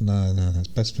 No, that's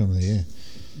best film of the year.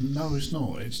 No, it's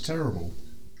not. It's terrible.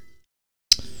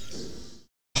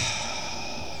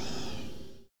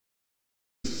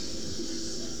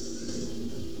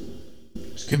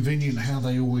 It's convenient how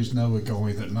they always know a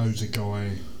guy that knows a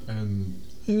guy, and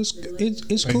It's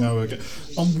they called... know a guy.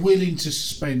 I'm willing to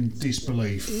suspend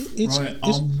disbelief.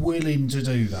 I'm willing to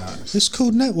do that. It's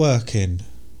called networking.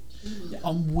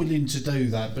 I'm willing to do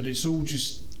that, but it's all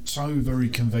just so very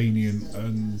convenient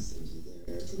and...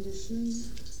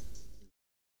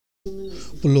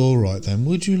 Well, alright then,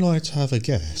 would you like to have a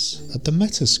guess at the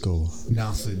Metascore?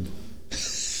 Nothing.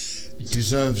 It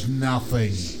deserves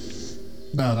nothing.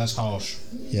 No, that's harsh.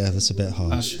 Yeah, that's a bit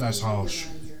harsh. That's harsh.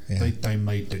 Yeah. They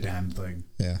made the damn thing.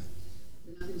 Yeah.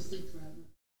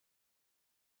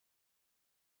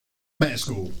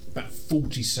 Metascore, about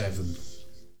 47.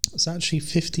 It's actually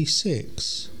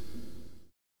 56.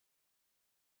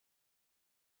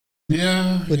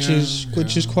 Yeah, Which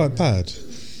is quite bad.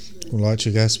 Would like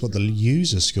to guess what the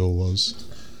user score was.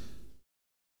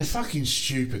 They're fucking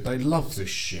stupid. They love this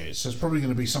shit. So it's probably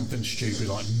going to be something stupid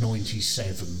like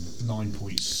 97,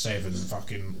 9.7,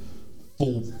 fucking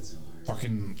 4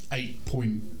 fucking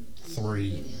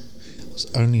 8.3. It's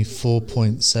only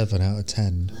 4.7 out of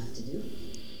 10.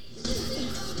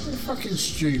 They're fucking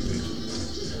stupid.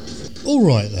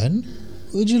 Alright then.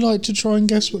 Would you like to try and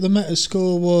guess what the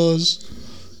Metascore was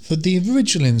for the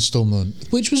original instalment?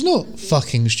 Which was not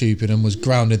fucking stupid and was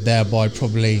grounded there by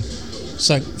probably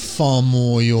something far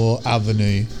more your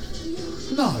avenue.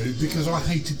 No, because I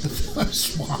hated the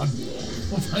first one.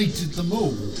 I've hated them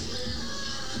all.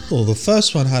 Well, the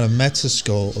first one had a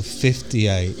Metascore of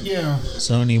 58. Yeah.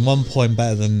 So only 1 point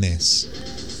better than this.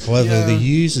 However, Yeah. the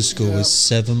user score was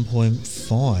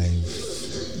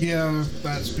 7.5. Yeah,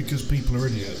 that's because people are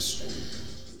idiots.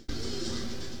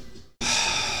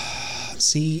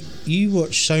 See, you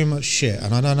watch so much shit,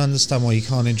 and I don't understand why you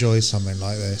can't enjoy something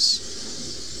like this.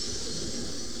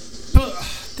 But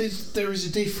there is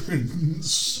a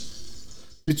difference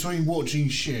between watching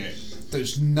shit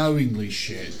that's knowingly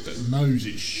shit, that knows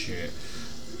it's shit,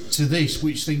 to this,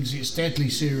 which thinks it's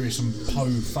deadly serious and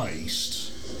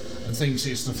po-faced, and thinks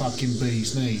it's the fucking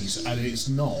bee's knees, and it's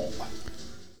not.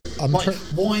 Like,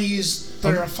 why is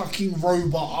there a fucking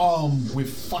robot arm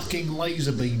with fucking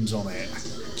laser beams on it?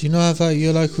 Do you know about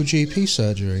your local GP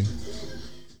surgery?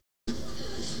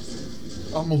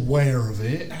 I'm aware of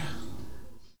it.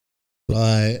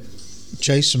 Like,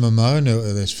 Jason Momoa knew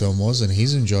what this film was and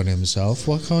he's enjoying himself.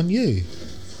 Why can't you?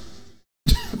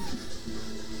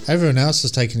 Everyone else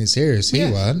was taking it serious. He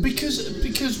weren't.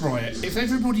 Because right, if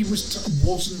everybody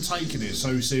wasn't taking it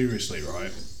so seriously,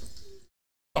 right,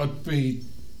 I'd be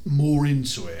more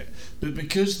into it. But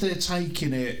because they're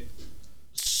taking it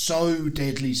so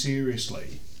deadly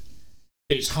seriously,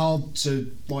 it's hard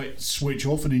to like switch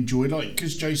off and enjoy. Like,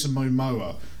 because Jason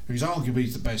Momoa, who's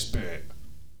arguably the best bit,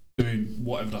 doing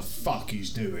whatever the fuck he's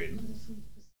doing,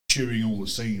 chewing all the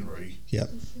scenery. Yep.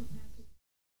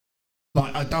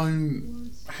 Like, I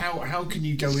don't. How can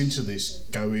you go into this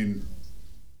going,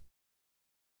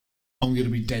 I'm going to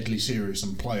be deadly serious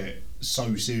and play it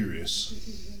so serious?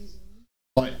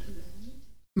 Like,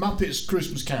 Muppets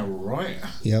Christmas Carol, right?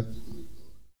 Yep.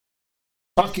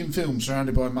 Fucking film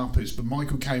surrounded by Muppets, but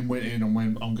Michael Caine went in and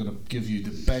went, I'm going to give you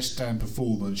the best damn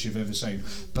performance you've ever seen.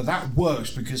 But that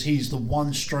works because he's the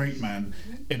one straight man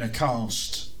in a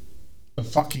cast of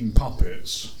fucking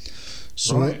puppets.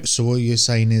 So, right? so what you're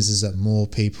saying is that more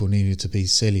people needed to be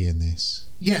silly in this?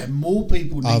 Yeah, more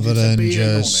people needed Other to than be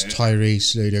just in on it.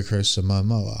 Tyrese, Ludacris and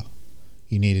Momoa.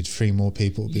 You needed 3 more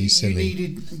people to be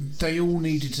silly. They all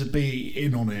needed to be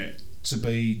in on it. To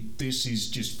be, this is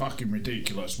just fucking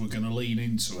ridiculous, we're going to lean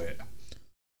into it.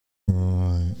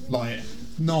 Right. Like,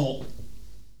 not,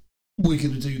 we're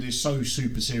going to do this so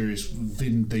super serious with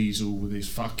Vin Diesel with his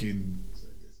fucking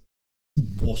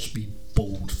waspy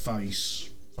bald face.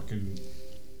 Fucking,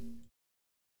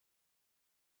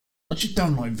 I just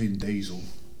don't like Vin Diesel.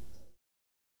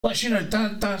 Like, you know,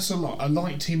 that's a lot. I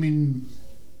liked him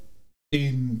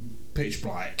in Pitch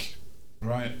Black,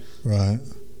 right? Right.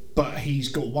 But he's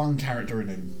got one character in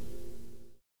him,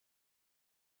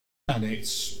 and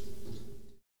it's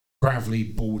gravelly,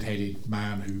 bald-headed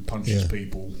man who punches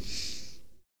people.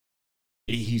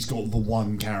 He's got the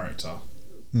one character.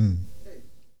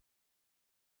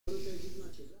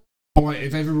 Like,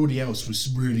 if everybody else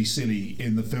was really silly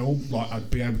in the film, like,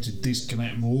 I'd be able to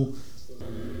disconnect more.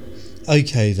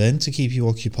 Okay then, to keep you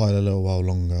occupied a little while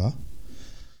longer.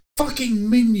 Fucking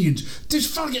Minions!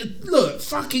 There's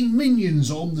fucking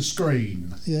Minions on the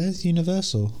screen. Yeah, it's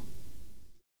Universal.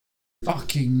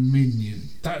 Fucking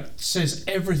Minion. That says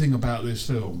everything about this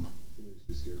film.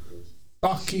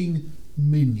 Fucking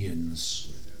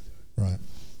Minions. Right.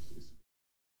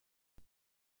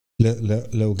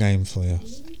 Little game for you.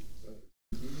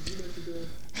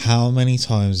 How many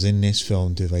times in this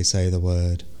film do they say the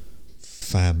word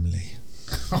family?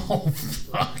 Oh,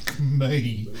 fuck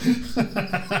me.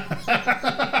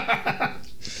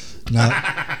 No,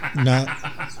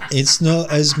 it's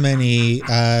not as many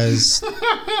as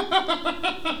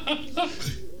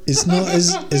it's not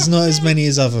as many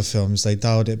as other films. They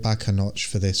dialed it back a notch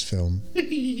for this film. Yeah,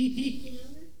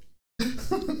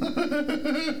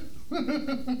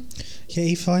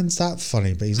 he finds that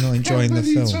funny, but he's not enjoying the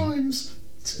film. How many times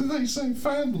do they say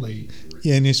family?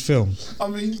 Yeah, in this film. I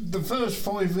mean, the first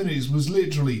 5 minutes was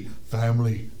literally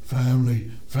family,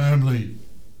 family, family.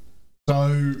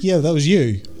 So... Yeah, that was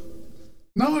you.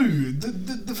 No,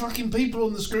 the fucking people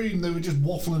on the screen, they were just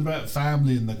waffling about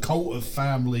family and the cult of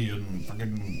family and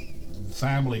fucking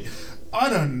family. I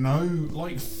don't know,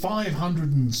 like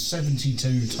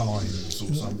 572 times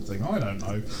or something. I don't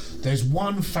know. There's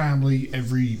one family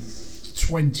every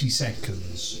 20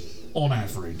 seconds on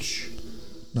average.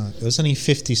 No, there was only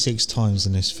 56 times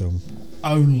in this film.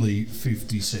 Only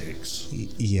 56.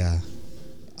 Yeah,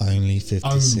 only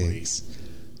 56.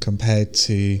 Compared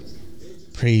to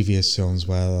previous films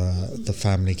where the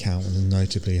family count was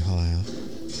notably higher.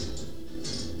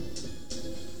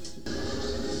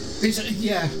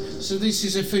 Yeah, so this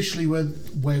is officially where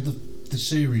the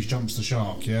series jumps the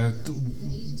shark, yeah?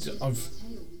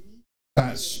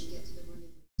 That's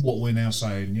what we're now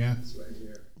saying, yeah?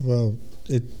 Well,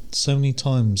 so many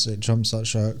times it jumps that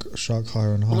shark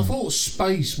higher and higher. Well, I thought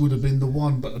space would have been the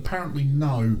one, but apparently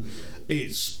no.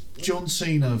 It's John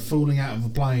Cena falling out of a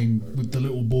plane with the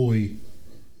little boy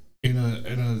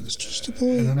It's just a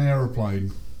boy. in an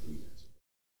aeroplane.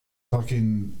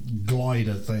 Fucking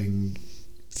glider thing.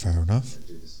 Fair enough.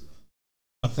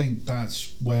 I think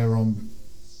that's where I'm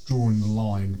drawing the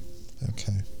line.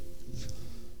 Okay.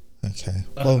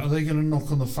 Are they going to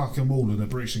knock on the fucking wall and the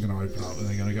bricks are going to open up and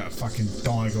they're going to get a fucking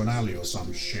Diagon Alley or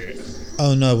some shit?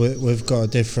 Oh no, we've got a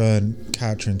different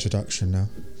character introduction now.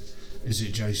 Is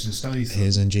it Jason Statham?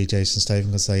 Here's NG Jason Statham,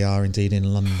 because they are indeed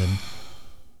in London.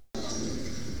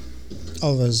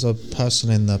 Oh, there's a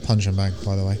person in the punching bag,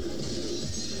 by the way.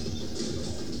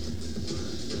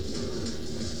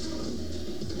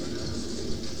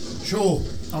 Sure.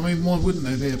 I mean, why wouldn't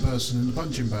there be a person in the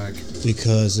punching bag?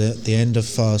 Because at the end of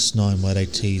Fast 9, where they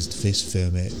teased this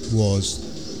film, it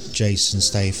was Jason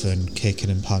Statham kicking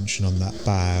and punching on that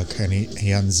bag, and he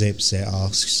unzips it,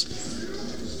 asks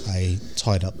a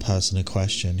tied up person a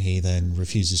question. He then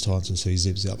refuses to answer, so he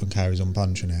zips it up and carries on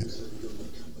punching it,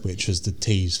 which was the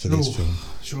tease for this film.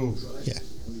 Sure. Yeah.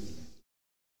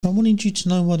 I wanted you to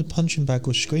know why the punching bag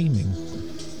was screaming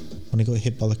when he got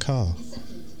hit by the car.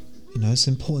 You know, it's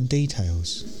important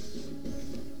details.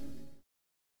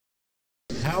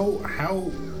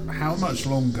 How much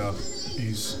longer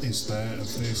is there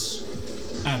of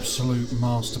this absolute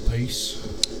masterpiece?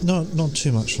 Not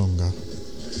too much longer.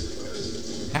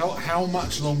 How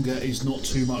much longer is not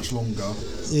too much longer?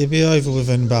 It'll be over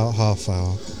within about half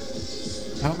hour.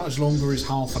 How much longer is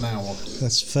half an hour?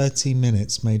 That's 30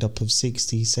 minutes made up of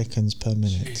 60 seconds per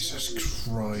minute. Jesus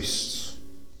Christ.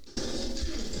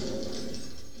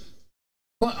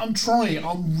 But I'm trying.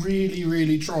 I'm really,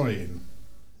 really trying.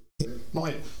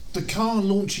 Like, the car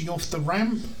launching off the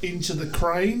ramp into the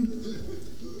crane,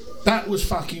 that was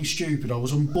fucking stupid. I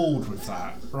was on board with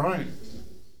that, right?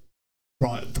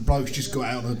 Right, the bloke's just got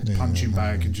out of the punching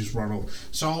bag and just run off.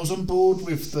 So I was on board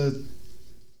with the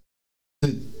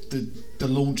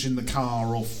launching the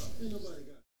car off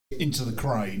into the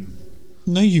crane.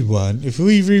 No, you weren't. If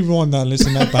we rewind that and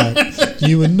listen that back,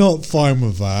 you were not fine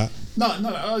with that. No,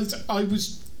 I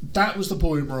was. That was the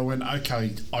point where I went,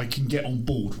 okay, I can get on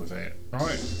board with it,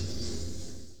 right?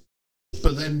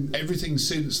 But then everything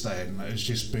since then has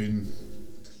just been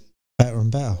better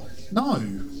and better. No.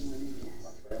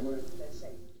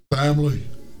 Family.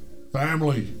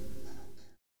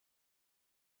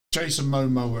 Jason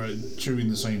Momoa chewing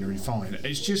the scenery, fine.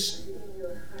 It's just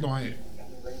like,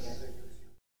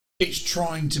 it's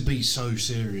trying to be so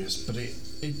serious, but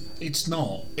it's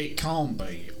not. It can't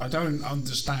be. I don't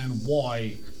understand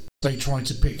why they try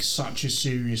to pick such a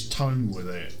serious tone with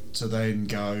it to then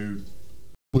go,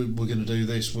 we're going to do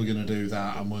this, we're going to do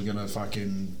that, and we're going to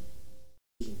fucking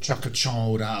chuck a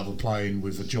child out of a plane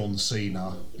with a John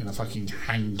Cena in a fucking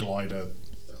hang glider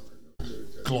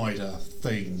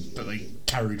thing that they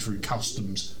carried through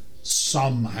customs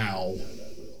somehow.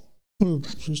 Well,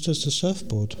 it was just a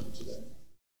surfboard.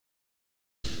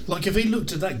 Like, if he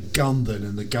looked at that gun then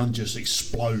and the gun just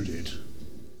exploded,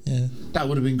 yeah, that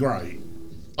would have been great.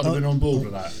 I'd have been on board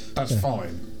with that. That's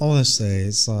fine. Honestly,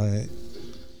 it's like,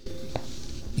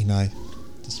 you know,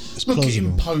 it's look plausible.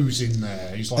 at him posing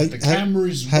there. He's like, the camera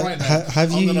is right there. I'm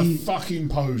going to fucking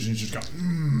pose and just go,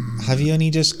 Have you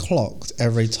only just clocked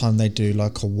every time they do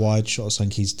like a wide shot or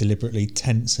something, he's deliberately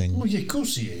tensing? Well, yeah, of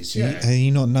course he is, yeah. Have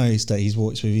you not noticed that he's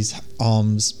walked with his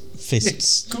arms,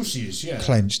 fists of course he is, yeah.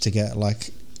 clenched to get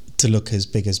like to look as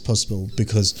big as possible,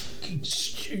 because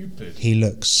stupid. He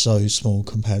looks so small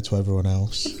compared to everyone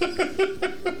else.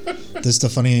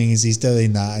 The funny thing is he's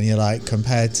doing that, and you're like,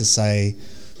 compared to say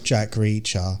Jack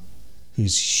Reacher,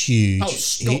 who's huge. Oh,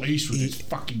 Scott Eastwood is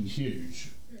fucking huge.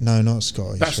 No, not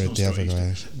Scott Eastwood, the other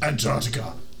guy.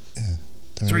 Antarctica. Yeah.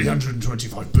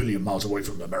 325 billion miles away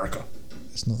from America.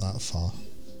 It's not that far.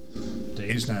 It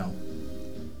is now.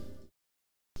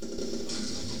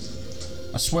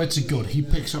 I swear to God, he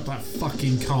picks up that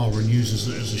fucking car and uses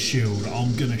it as a shield.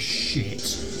 I'm gonna shit.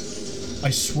 I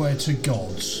swear to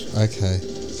God. Okay.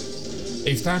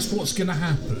 If that's what's gonna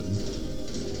happen,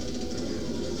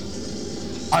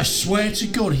 I swear to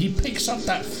God, he picks up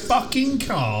that fucking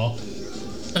car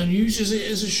and uses it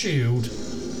as a shield,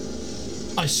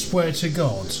 I swear to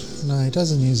God. No, he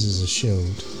doesn't use it as a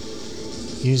shield.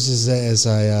 He uses it as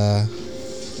a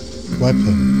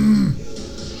weapon.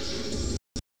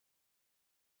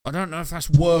 I don't know if that's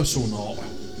worse or not.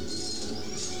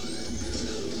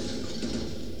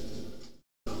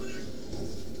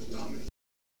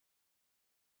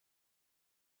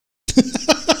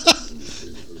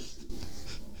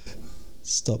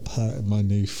 Stop hurting my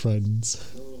new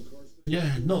friends.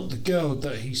 Yeah, not the girl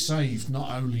that he saved not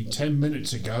only 10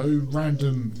 minutes ago,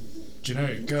 random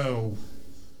generic girl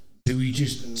who he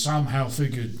just somehow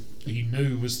figured he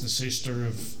knew was the sister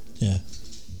of Yeah.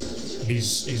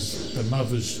 the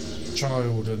mother's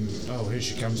child, and oh, here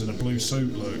she comes in a blue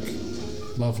suit, look.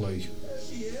 Lovely.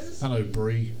 Hello,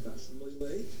 Bree.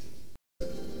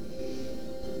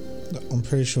 I'm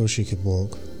pretty sure she could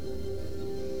walk.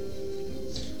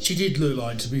 She did look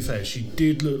like, to be fair, she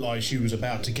did look like she was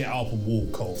about to get up and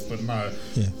walk off, but no.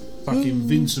 Yeah. Fucking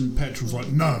Vincent Petrel's like,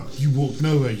 no, you walk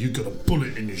nowhere, you got a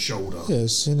bullet in your shoulder. Yeah,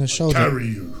 it's in her shoulder. Carry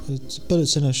you.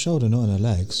 Bullets in her shoulder, not in her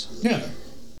legs. Yeah.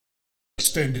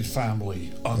 Extended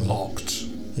family unlocked.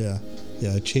 Yeah.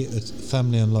 Yeah,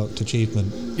 family unlocked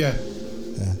achievement. Yeah.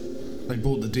 Yeah. They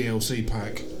bought the DLC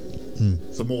pack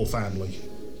for more family.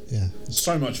 Yeah.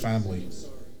 So much family.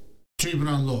 Achievement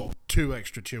unlocked. 2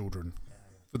 extra children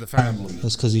for the family.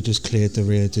 That's because he just cleared the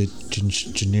Rio de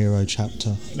Janeiro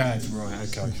chapter. No, right,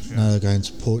 okay. Yeah. Now they're going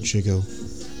to Portugal.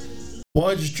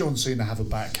 Why does John Cena have a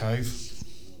bat cave?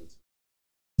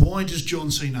 Why does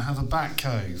John Cena have a bat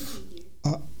cave?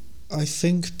 I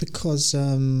think because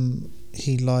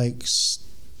he likes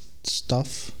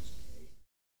stuff.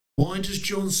 Why does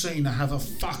John Cena have a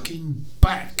fucking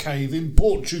bat cave in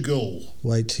Portugal?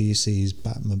 Wait till you see his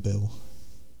Batmobile.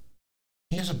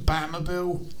 He has a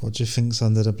Batmobile? What do you think's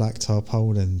under the black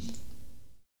tarpaulin?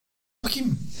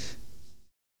 Fucking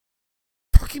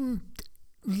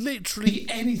literally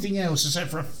anything else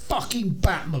except for a fucking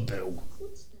Batmobile.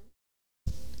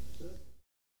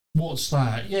 What's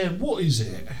that? Yeah, what is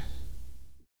it?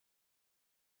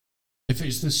 If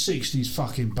it's the 60s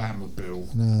fucking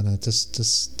Batmobile. No,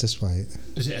 just wait.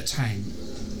 Is it a tank?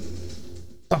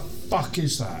 The fuck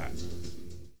is that?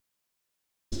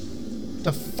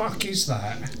 The fuck is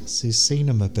that? It's his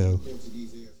Cinemobile.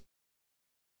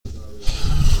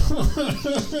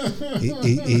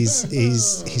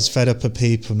 he's fed up of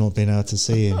people not being able to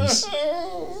see him.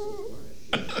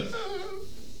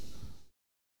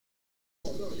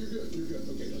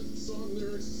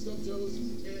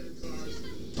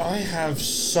 I have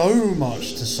so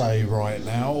much to say right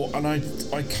now, and I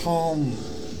can't.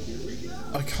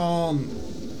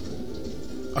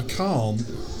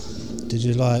 Did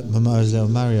you like Momoa's little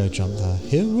Mario jump there?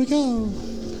 Here we go.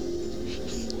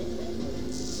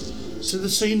 So the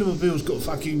Cinemobile's got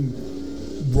fucking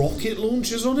rocket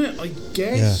launchers on it, I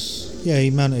guess? Yeah, he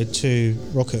mounted 2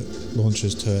 rocket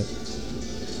launchers to it.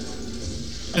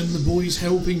 And the boys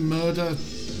helping murder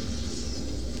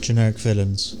Generic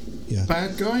villains. Yeah.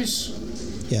 bad guys?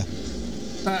 Yeah.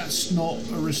 That's not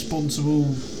a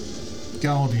responsible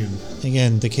guardian.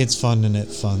 Again, the kid's finding it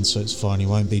fun, so it's fine. He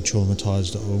won't be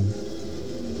traumatised at all.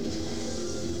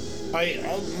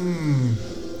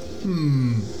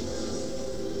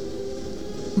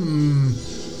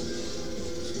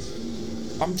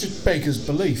 I'm just beggars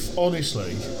belief,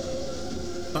 honestly.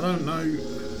 I don't know.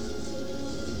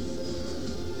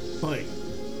 Like,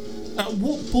 at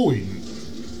what point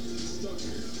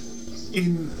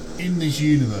in this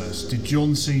universe did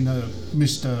John Cena,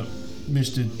 Mr.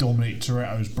 Dominic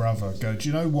Toretto's brother, go, do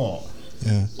you know what?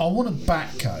 Yeah. I want a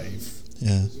Batcave.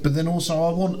 Yeah. But then also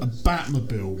I want a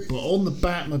Batmobile. But on the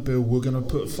Batmobile we're going to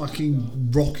put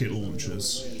fucking rocket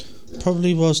launchers.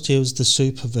 Probably whilst he was the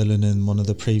supervillain in one of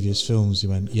the previous films, he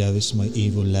went, yeah, this is my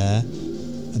evil lair.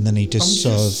 And then he just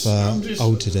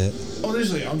altered it.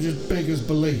 Honestly, I'm just beggars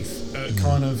belief at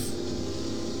kind of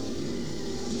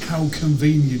how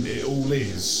convenient it all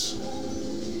is.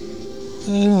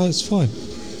 No, it's fine.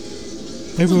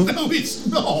 Everyone, No, it's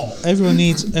not. everyone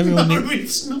needs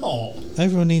It's not.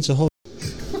 everyone needs a hobby.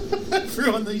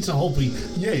 Everyone needs a hobby,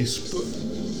 yes, but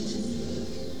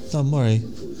Don't worry.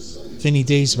 Vinny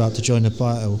D's about to join the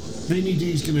battle. Vinny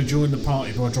D's going to join the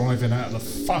party by driving out of the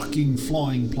fucking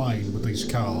flying plane with his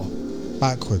car.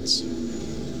 Backwards.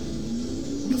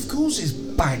 Of course it's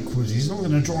backwards. He's not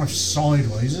going to drive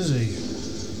sideways, is he?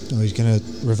 Oh, he's going to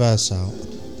reverse out.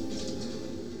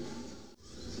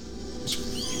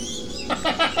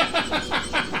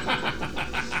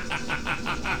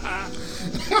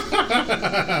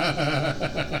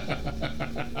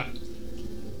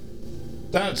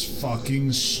 That's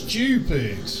fucking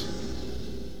stupid.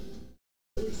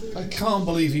 I can't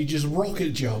believe he just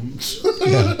rocket jumped.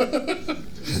 Yeah.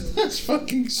 That's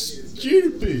fucking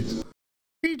stupid.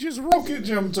 He just rocket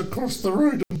jumped across the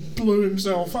road and blew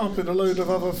himself up in a load of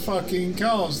other fucking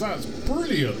cars. That's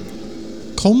brilliant.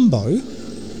 Combo?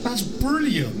 That's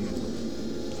brilliant.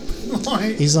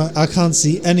 Like, He's like, I can't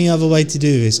see any other way to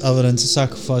do this other than to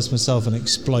sacrifice myself and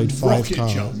explode 5 rocket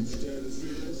cars. jump.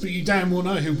 But you damn well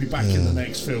know he'll be back in the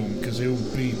next film because he'll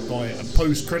be like a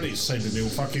post-credits scene and he'll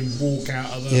fucking walk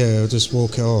out of the... Yeah, he'll just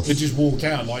walk it off. He'll just walk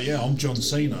out like, yeah, I'm John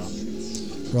Cena.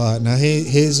 Right, now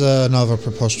here's another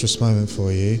preposterous moment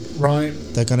for you. Right.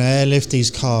 They're going to airlift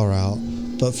his car out,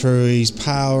 but through his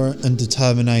power and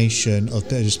determination of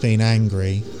just being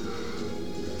angry,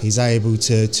 he's able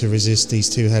to resist these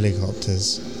 2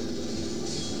 helicopters.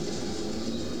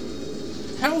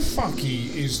 How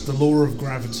fucky is the law of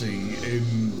gravity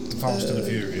in The Fast and the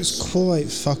Furious? It's quite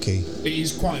fucky. It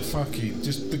is quite fucky.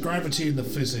 Just the gravity and the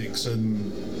physics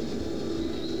and...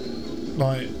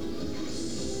 like...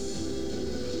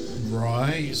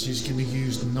 Right, so he's going to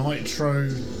use nitro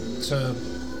to...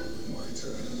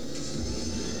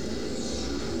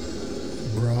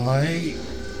 Right.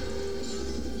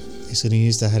 He's going to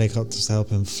use the helicopters to help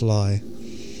him fly.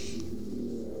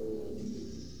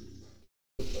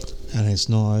 And it's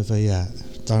not over yet.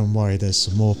 Don't worry, there's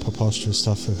some more preposterous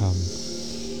stuff to come.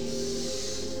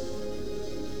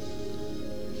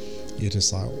 You're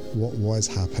just like, what is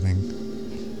happening?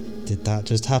 Did that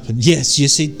just happen? Yes,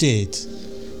 it did.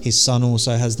 His son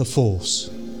also has the Force.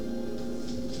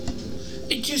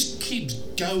 It just keeps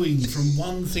going from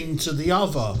one thing to the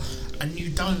other, and you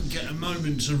don't get a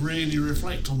moment to really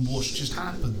reflect on what's just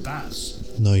happened.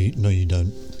 That's... No, you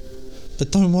don't. But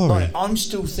don't worry. Right, I'm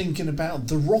still thinking about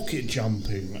the rocket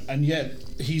jumping, and yet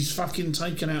he's fucking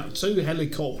taken out 2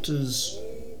 helicopters,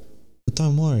 But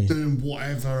don't worry. doing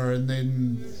whatever, and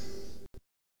then...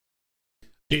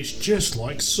 It's just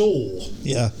like Saw.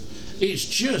 Yeah. It's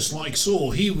just like Saw.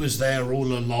 He was there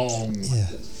all along. Yeah.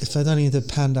 If they'd only have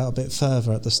panned out a bit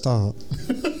further at the start.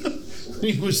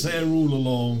 He was there all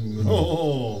along.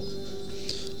 Oh.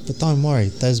 But don't worry,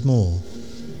 there's more.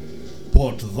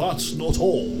 But that's not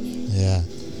all. Yeah.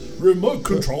 Remote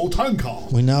control tanker.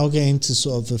 We now get into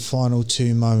sort of the final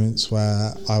 2 moments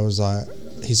where I was like,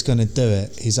 he's going to do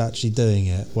it. He's actually doing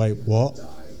it. Wait, what?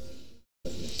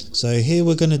 So here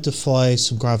we're going to defy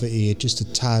some gravity just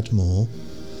a tad more.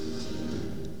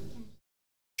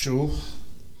 Sure.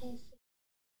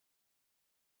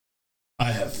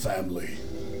 I have family.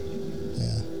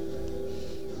 Yeah.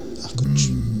 I've got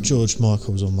George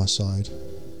Michael's on my side.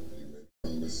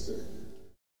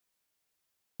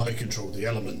 I control the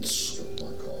elements.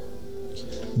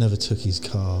 Never took his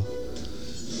car.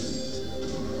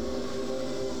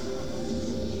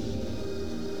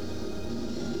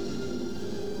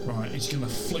 Right, he's gonna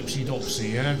flipsy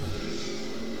dopsy, yeah?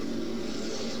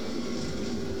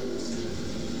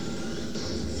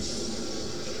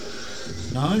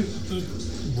 No?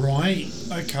 Right,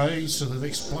 okay, so they've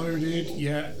exploded.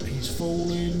 Yeah, he's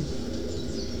falling.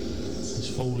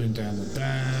 He's falling down the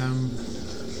dam.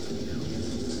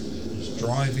 He's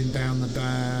driving down the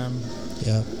dam.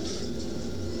 Yeah.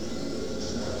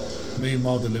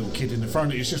 Meanwhile, the little kid in the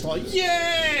front is just like,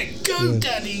 yeah, go, Yeah.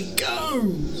 daddy,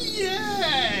 go,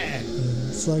 yeah.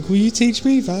 It's like, will you teach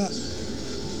me that?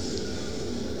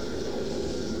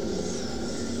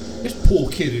 This poor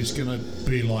kid is going to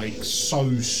be like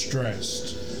so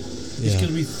stressed. He's Yeah.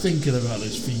 going to be thinking about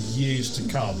this for years to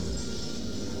come.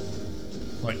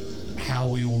 Like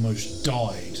how he almost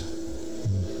died.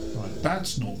 Right,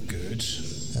 that's not good.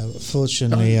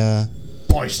 Fortunately,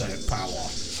 Bicep power.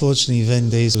 fortunately, Vin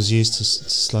Diesel was used to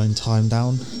slowing time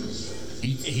down.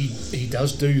 He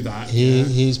does do that.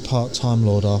 He's part Time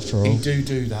Lord after all. He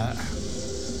do that.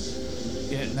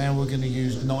 Yeah, now we're going to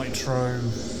use nitro.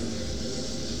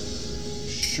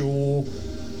 Sure.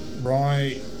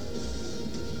 Right.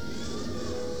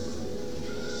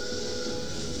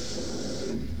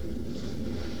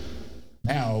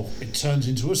 Now it turns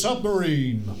into a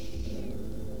submarine.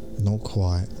 Not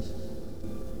quite.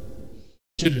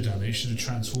 Should have done it. It should have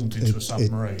transformed into a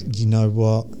submarine. You know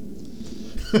what?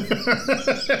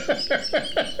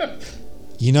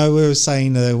 You know, we were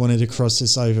saying that they wanted to cross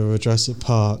this over with Jurassic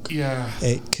Park. Yeah.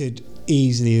 It could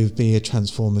easily be a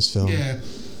Transformers film. Yeah.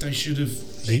 They should have.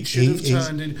 It should have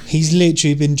turned in. He's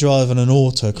literally been driving an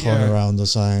autocon Yeah. around or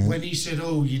something. When he said,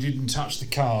 "Oh, you didn't touch the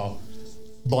car,"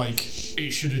 like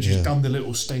it should have just Yeah. done the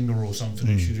little stinger or something.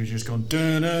 It should have just gone.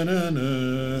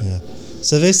 Da-na-na-na. Yeah.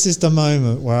 So this is the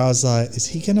moment where I was like, is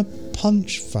he going to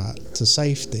punch that to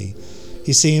safety?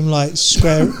 You see him like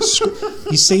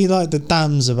you see like the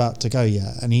dam's about to go,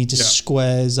 yeah, and he just Yeah.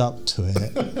 squares up to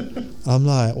it. I'm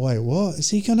like, wait, what? Is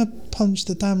he gonna punch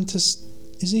the damn Is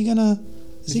he gonna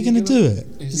do it?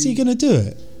 Is he gonna do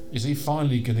it? Is he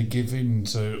finally going to give in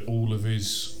to all of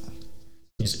his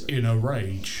inner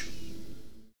rage?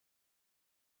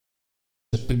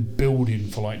 It's been building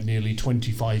for like nearly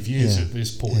 25 years at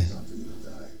this point.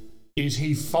 Yeah. Is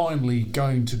he finally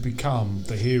going to become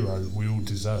the hero we all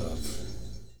deserve?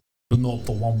 But not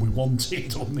the one we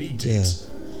wanted or needed? Yeah.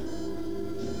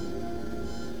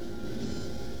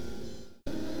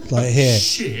 Like here.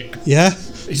 Shit. Yeah?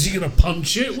 Is he going to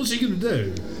punch it? What's he going to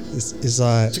do? It's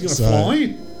like... Is he going to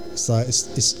fly? It's like,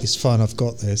 it's fine, I've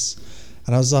got this.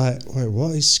 And I was like, wait,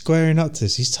 what? He's squaring up to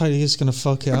this. He's totally just going to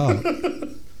fuck it up.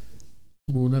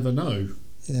 We'll never know.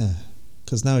 Yeah.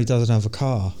 Because now he doesn't have a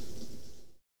car.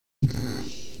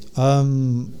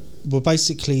 We're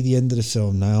basically the end of the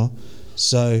film now.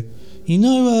 So, you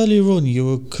know earlier on you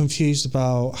were confused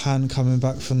about Han coming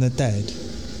back from the dead?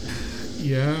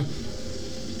 Yeah.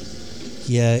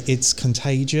 Yeah, it's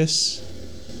contagious.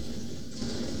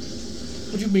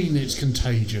 What do you mean it's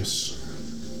contagious?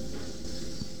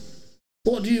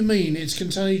 What do you mean it's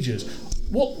contagious?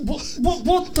 What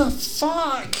the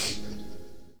fuck?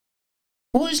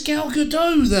 Why is Gal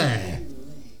Gadot there?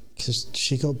 Because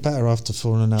she got better after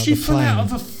falling out She of the plane. fell out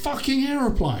of a fucking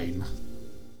aeroplane.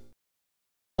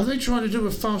 Are they trying to do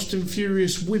a Fast and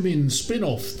Furious women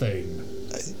spin-off thing?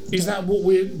 Is that what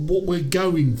we're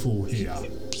going for here?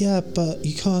 Yeah, but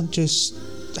you can't just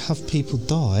have people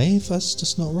die. That's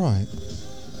just not right.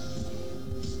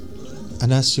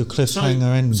 And that's your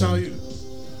cliffhanger ending.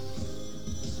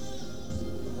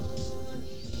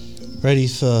 Ready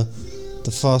for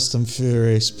the Fast and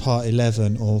Furious Part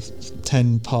 11 or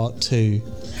 10 Part 2?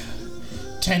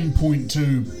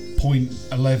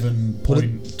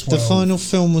 10.2.11.12. The final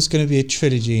film was going to be a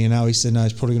trilogy, and now he said no,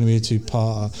 it's probably going to be a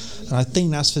two-parter. And I think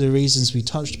that's for the reasons we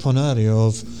touched upon earlier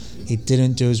of it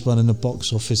didn't do as well in the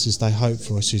box office as they hoped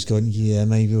for. So he's going, yeah,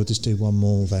 maybe we'll just do one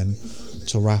more then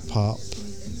to wrap up.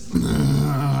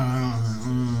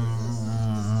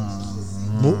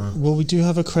 Well, we do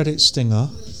have a credit stinger.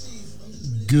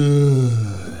 Good.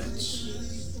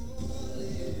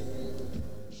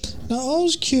 Now, I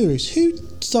was curious, who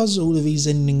does all of these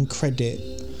ending credit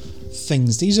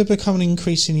things? These are becoming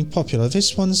increasingly popular.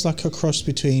 This one's like a cross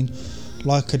between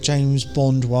like a James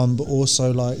Bond one, but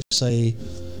also like, say,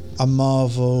 a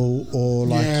Marvel or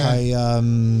like a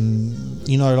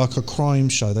like a crime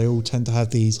show. They all tend to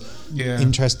have these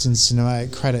interesting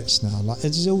cinematic credits now. Like,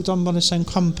 it's all done by the same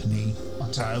company.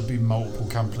 I'd say it'll be multiple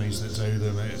companies that do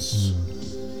them. It's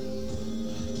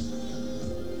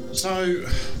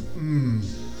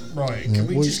right. Can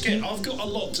we just get? I've got a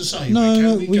lot to say.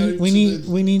 We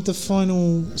need the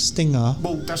final stinger.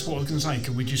 Well, that's what I was going to say.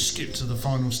 Can we just skip to the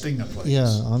final stinger, please? Yeah,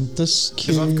 I'm just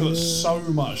because I've got so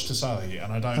much to say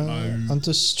and I don't know. I'm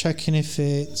just checking if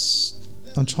it's.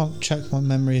 I'm trying to check my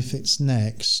memory if it's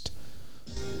next,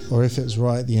 or if it's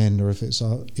right at the end, or if it's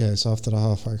it's after the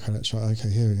halfway credits. Right. Okay,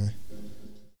 here we go.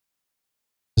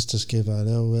 Just give that a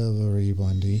little bit of a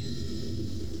rewindy.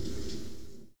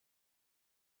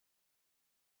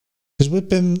 Because we've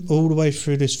been all the way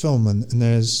through this film and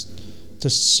there's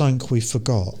just something we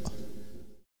forgot.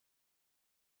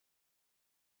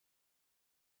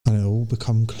 And it'll all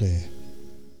become clear.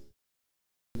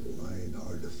 Ain't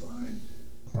hard to find.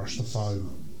 Crush the foe.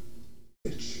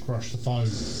 Crush the foe.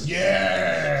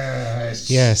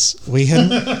 Yes! Yes, we had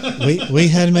we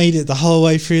had made it the whole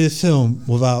way through the film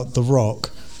without The Rock.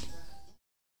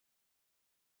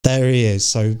 There he is.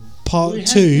 So part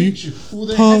two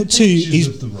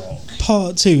is The Rock.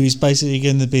 Part 2 is basically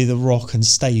going to be The Rock and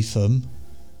Statham.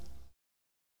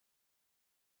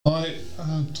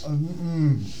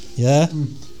 Yeah?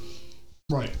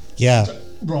 Right. Yeah.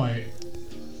 Right.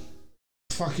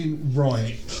 Fucking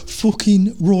right.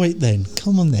 Fucking right then.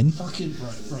 Come on then. Fucking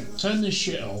right. Turn this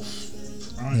shit off.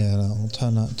 Right. Yeah, I'll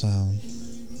turn that down.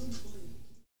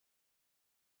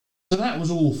 So that was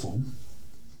awful.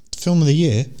 Film of the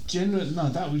year?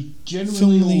 That was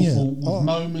genuinely awful with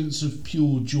moments of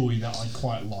pure joy that I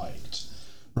quite liked.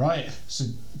 Right? So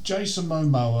Jason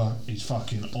Momoa is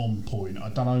fucking on point. I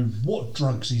don't know what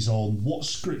drugs he's on, what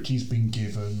script he's been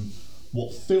given,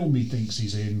 what film he thinks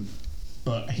he's in,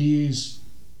 but he is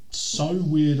so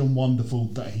weird and wonderful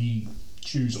that he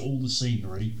chews all the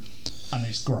scenery and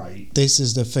it's great. This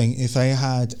is the thing. If they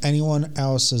had anyone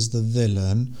else as the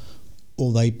villain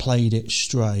or they played it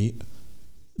straight,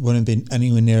 wouldn't have been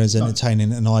anywhere near as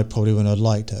entertaining, and I probably wouldn't have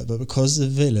liked it. But because the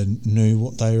villain knew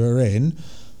what they were in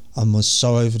and was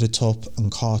so over the top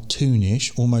and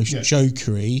cartoonish, almost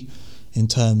jokery in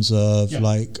terms of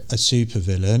like a super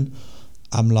villain,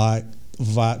 I'm like,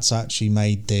 that's actually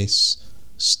made this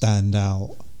stand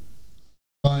out.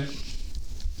 Like,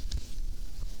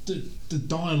 the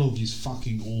dialogue is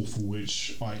fucking awful,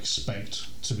 which I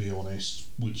expect, to be honest,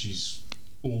 which is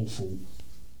awful.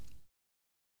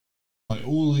 Like,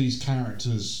 all these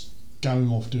characters going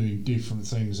off doing different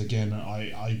things, again,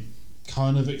 I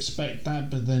kind of expect that,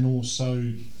 but then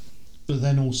also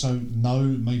no,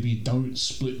 maybe don't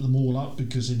split them all up,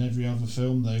 because in every other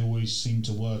film they always seem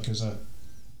to work as a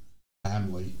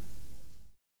family.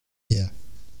 Yeah.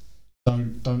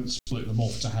 Don't split them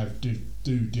off to have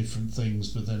do different things,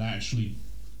 but then actually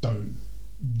don't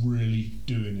really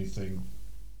do anything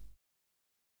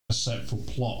except for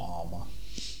plot armor.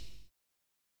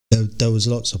 There was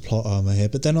lots of plot armor here,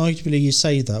 but then arguably you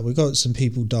say that we got some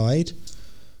people died.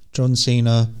 John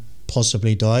Cena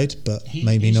possibly died, but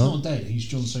maybe he's not. Not dead. He's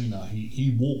John Cena.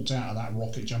 He walked out of that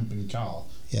rocket jumping car.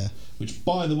 Yeah. Which,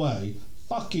 by the way,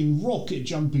 fucking rocket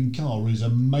jumping car is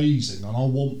amazing, and I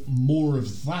want more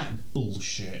of that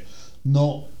bullshit.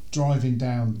 Not driving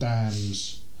down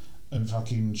dams and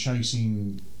fucking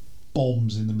chasing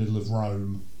bombs in the middle of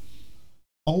Rome.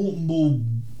 I want more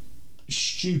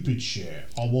stupid shit.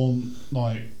 I want,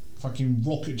 like, fucking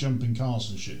rocket jumping cars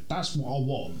and shit. That's what I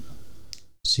want.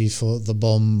 So you thought the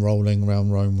bomb rolling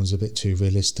around Rome was a bit too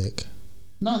realistic?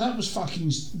 No, that was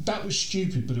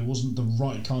stupid, but it wasn't the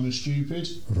right kind of stupid.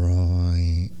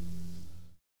 Right.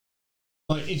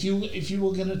 Like, if you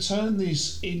were going to turn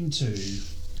this into,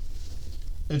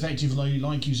 effectively,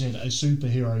 like you said, a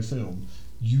superhero film,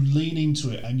 you lean into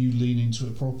it, and you lean into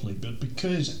it properly. But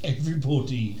because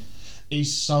everybody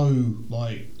is so,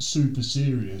 like, super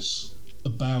serious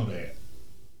about it,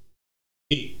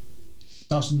 it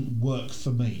doesn't work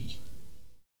for me.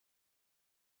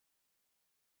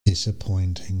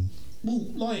 Disappointing. Well,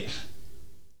 like,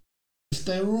 if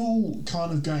they're all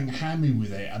kind of going hammy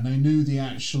with it and they knew the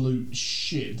absolute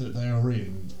shit that they are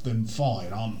in, then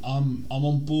fine. I'm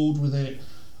on board with it.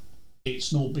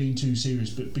 It's not being too serious,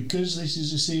 but because this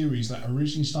is a series that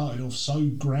originally started off so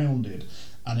grounded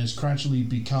and has gradually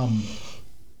become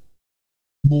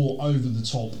more over the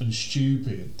top and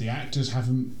stupid, the actors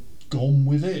haven't gone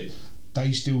with it.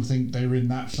 They still think they're in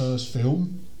that first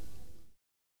film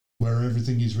where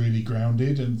everything is really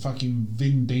grounded, and fucking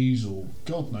Vin Diesel,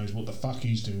 God knows what the fuck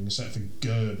he's doing except for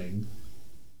gurning.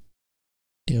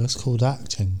 Yeah, that's called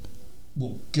acting.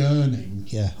 Well,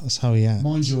 gurning. Yeah, that's how he acts.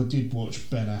 Mind you, I did watch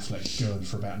Ben Affleck gurn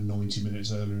for about 90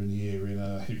 minutes earlier in the year in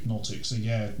Hypnotic, so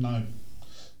yeah, no,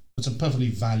 it's a perfectly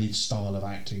valid style of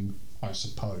acting, I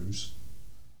suppose.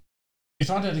 If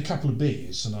I'd had a couple of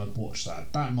beers and I'd watched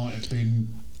that might have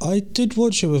been... I did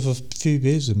watch it with a few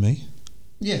beers with me.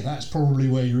 Yeah, that's probably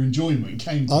where your enjoyment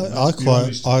came from.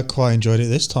 I quite enjoyed it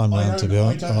this time round, to be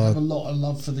honest. I don't have a lot of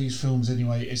love for these films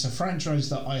anyway. It's a franchise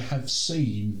that I have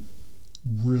seen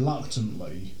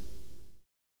reluctantly,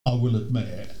 I will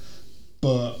admit,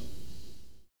 but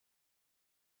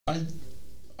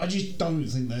I just don't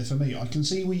think they're for me. I can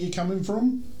see where you're coming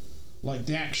from. Like,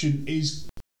 the action is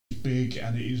big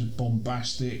and it is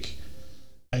bombastic,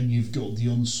 and you've got the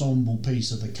ensemble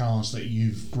piece of the cast that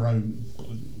you've grown,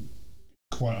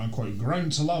 quote unquote, grown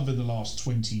to love in the last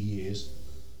 20 years.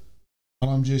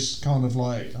 And I'm just kind of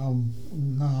like,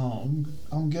 no,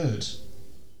 I'm good.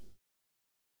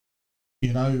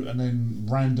 You know, and then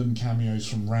random cameos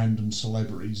from random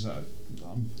celebrities.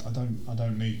 I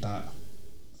don't need that.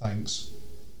 Thanks.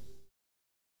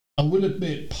 I will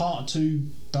admit, part 2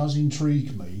 does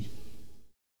intrigue me,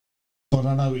 but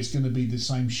I know it's going to be the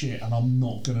same shit, and I'm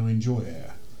not going to enjoy it.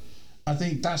 I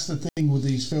think that's the thing with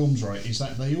these films, right? Is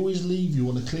that they always leave you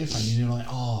on a cliffhanger, and you're like,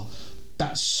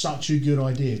 that's such a good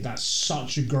idea. That's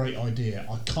such a great idea.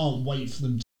 I can't wait for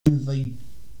them to. When they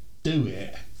do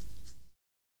it,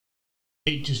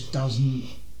 it just doesn't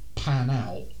pan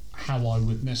out how I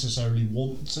would necessarily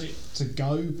want it to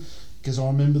go. Because I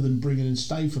remember them bringing in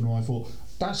Statham, and I thought,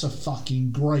 that's a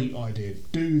fucking great idea.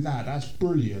 Do that. That's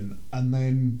brilliant. And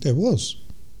then It was.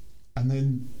 And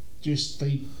then just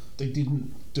they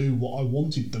didn't do what I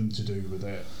wanted them to do with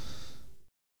it.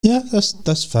 Yeah,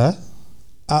 that's fair.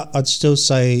 I'd still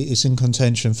say it's in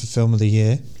contention for Film of the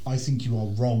Year. I think you are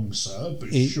wrong, sir,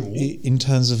 but sure. In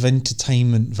terms of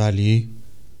entertainment value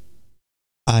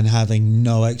and having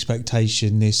no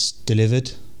expectation this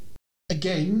delivered.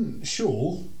 Again,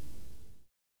 sure.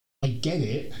 I get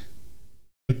it.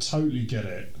 I totally get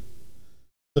it.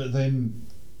 But then,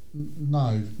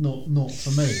 no, not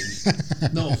for me.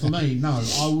 Not for me, no.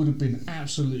 I would have been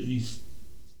absolutely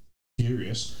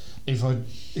furious if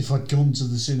I'd gone to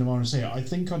the cinema and seen it. I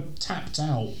think I'd tapped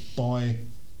out by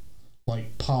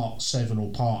like part 7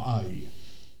 or part 8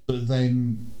 but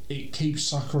then it keeps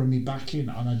suckering me back in,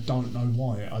 and I don't know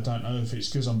why. I don't know if it's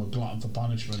because I'm a glutton for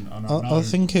punishment. I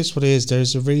think it's what it is.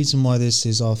 There's a reason why this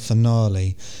is our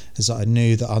finale, is that I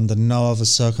knew that under no other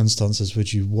circumstances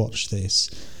would you watch this.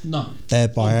 No.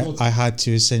 Thereby, Oh, God. I had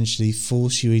to essentially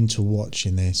force you into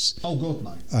watching this. Oh, God,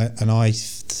 no. And I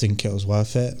think it was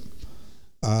worth it.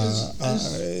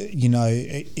 You know,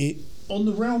 it on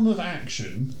the realm of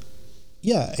action...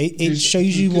 Yeah, it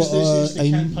shows you what this is the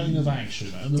campaign of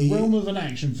action, and the realm of an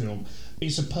action film,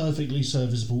 it's a perfectly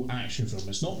serviceable action film.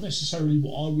 It's not necessarily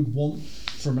what I would want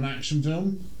from an action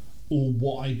film or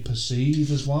what I perceive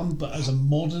as one, but as a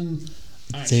modern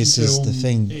action this film, is the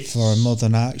thing. For a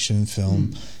modern action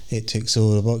film, it ticks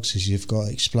all the boxes. You've got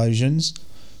explosions,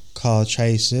 car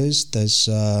chases, there's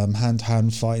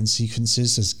hand-to-hand fighting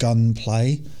sequences, there's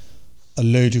gunplay, a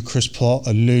ludicrous plot,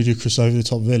 a ludicrous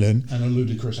over-the-top villain, and a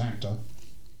ludicrous actor.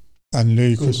 And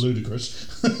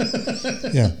ludicrous.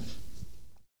 Yeah.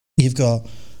 You've got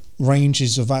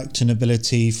ranges of acting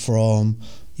ability from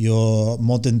your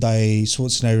modern day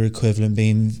Schwarzenegger equivalent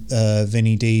being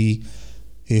Vinny D,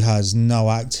 who has no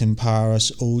acting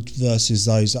prowess, all versus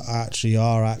those that actually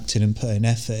are acting and putting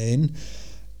effort in.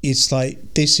 It's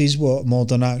like, this is what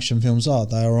modern action films are.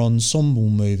 They are ensemble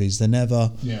movies. They're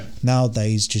never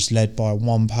nowadays just led by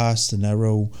one person. They're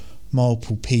all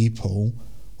multiple people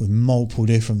with multiple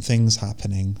different things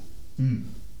happening.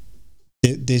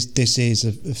 This is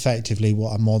effectively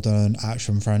what a modern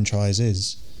action franchise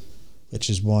is, which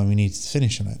is why we need to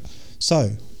finish on it.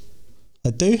 So, I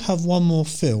do have one more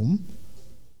film,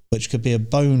 which could be a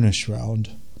bonus round.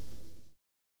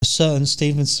 A certain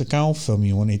Steven Seagal film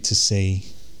you wanted to see.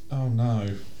 Oh no.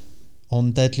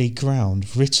 On Deadly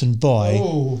Ground, written by,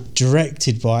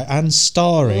 directed by, and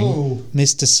starring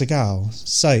Mr. Seagal.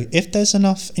 So, if there's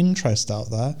enough interest out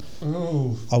there,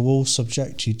 I will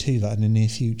subject you to that in the near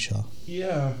future.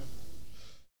 Yeah.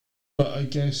 But I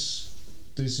guess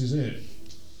this is it.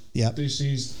 Yeah. This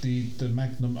is the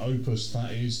magnum opus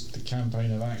that is the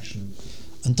campaign of action.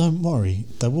 And don't worry,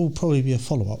 there will probably be a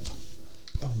follow-up.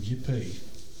 Oh, yippee.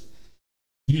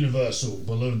 Universal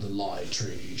Balloon the Light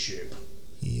Treaty Ship.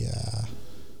 Yeah.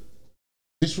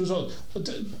 This was on.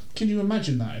 Can you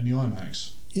imagine that in the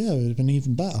IMAX? Yeah, it would have been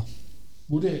even better.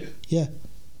 Would it? Yeah.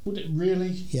 Would it really?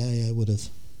 Yeah, it would have.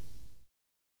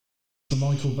 The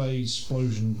Michael Bay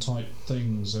explosion type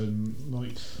things, and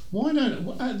like, why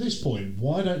don't at this point?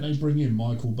 Why don't they bring in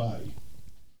Michael Bay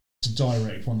to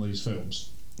direct one of these films?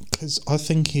 Because I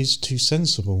think he's too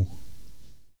sensible.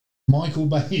 Michael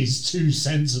Bay is too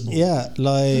sensible. Yeah,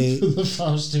 like for the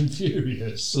Fast and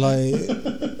Furious. Like,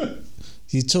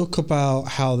 you talk about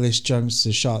how this jumps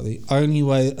the shark. The only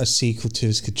way a sequel to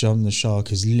this could jump the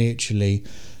shark is literally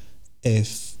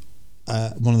if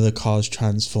one of the cars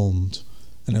transformed,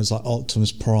 and it was like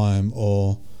Optimus Prime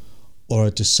or a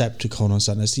Decepticon or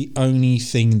something. It's the only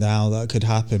thing now that could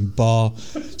happen, bar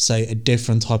say a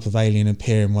different type of alien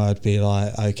appearing, where I'd be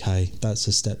like, okay, that's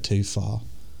a step too far.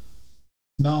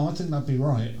 No, I think that'd be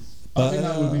right. I think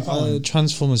that would be fine.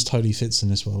 Transformers totally fits in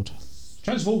this world.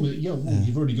 Transformers,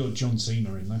 you've already got John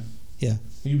Cena in there. Yeah.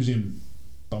 He was in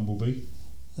Bumblebee.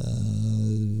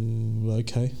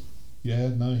 Okay. Yeah,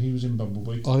 no, he was in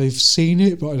Bumblebee. I've seen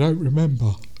it, but I don't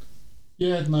remember.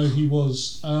 Yeah, no, he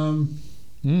was. What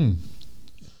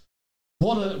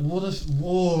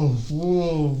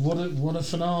a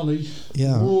finale.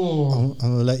 Yeah. I'm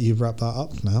gonna let you wrap that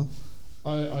up now.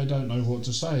 I don't know what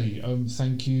to say.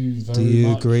 Thank you very much. Do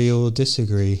you agree or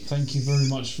disagree? Thank you very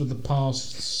much for the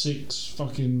past 6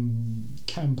 fucking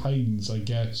campaigns, I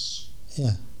guess.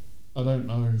 Yeah. I don't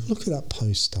know. Look at that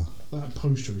poster. That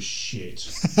poster is shit.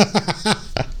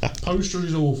 That poster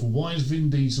is awful. Why is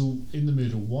Vin Diesel in the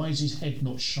middle? Why is his head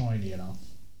not shiny enough?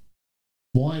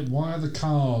 Why are the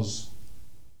cars...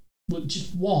 Well,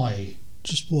 just why?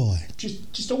 Just why?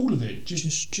 Just all of it.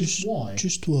 Just why?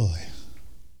 Just why?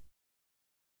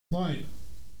 Like,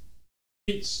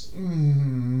 it's...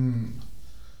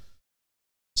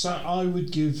 So I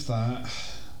would give that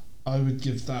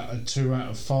a 2 out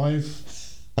of 5.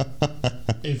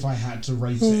 If I had to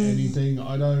rate it anything.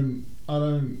 I don't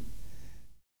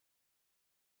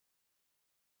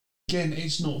again,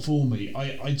 it's not for me.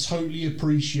 I totally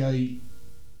appreciate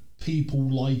people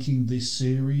liking this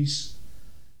series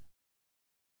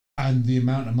and the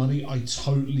amount of money. I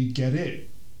totally get it,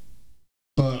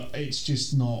 but it's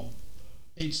just not.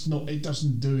 It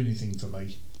doesn't do anything for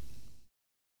me.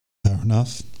 Fair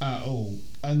enough. At all.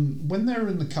 And when they're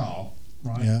in the car,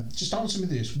 right? Yeah. Just answer me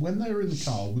this: when they were in the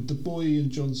car with the boy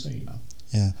and John Cena,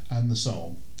 yeah, and the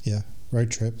song, yeah, road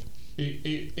trip.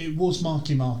 It was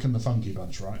Marky Mark and the Funky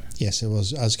Bunch, right? Yes, it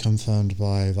was, as confirmed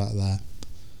by that there.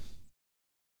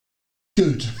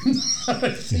 Good.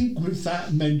 I think with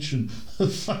that mention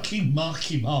of fucking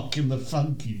Marky Mark and the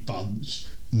Funky Bunch,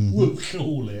 we'll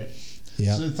call it.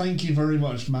 Yeah. So thank you very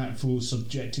much, Matt, for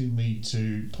subjecting me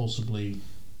to possibly...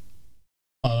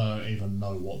 I don't even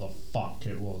know what the fuck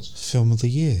it was. Film of the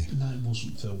year. No, it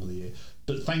wasn't Film of the Year.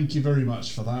 But thank you very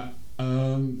much for that.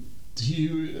 Do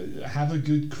you have a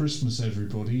good Christmas,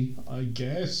 everybody, I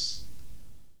guess?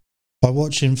 By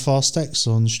watching Fast X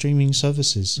on streaming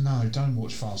services. No, don't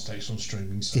watch Fast X on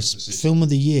streaming services. It's Film of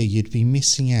the Year, you'd be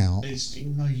missing out.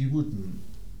 No, you wouldn't.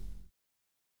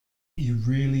 You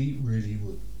really, really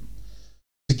wouldn't.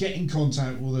 To get in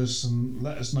contact with us and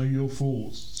let us know your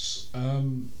thoughts,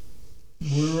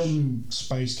 we're on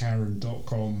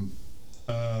spacekaren.com.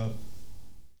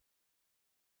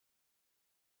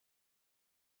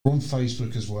 We're on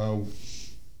Facebook as well.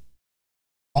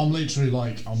 I'm literally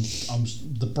like, I'm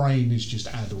the brain is just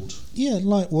addled. Yeah,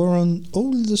 like we're on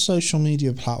all of the social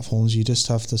media platforms. You just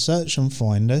have to search and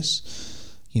find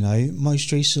us. You know,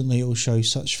 most recently it will show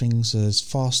such things as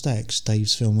Fast X,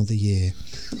 Dave's Film of the Year.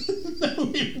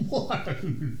 No, it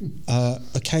won't.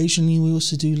 Occasionally we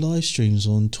also do live streams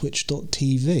on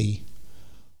twitch.tv.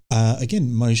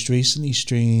 Again, most recently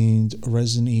streamed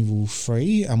Resident Evil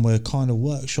 3, and we're kind of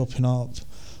workshopping up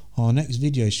our next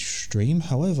video stream.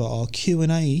 However, our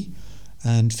Q&A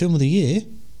and Film of the Year,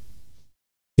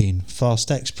 being Fast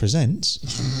X Presents,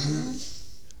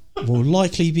 will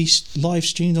likely be live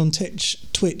streamed on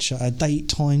Twitch at a date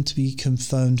time to be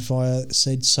confirmed via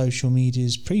said social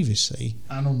medias previously.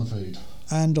 And on the feed.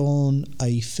 And on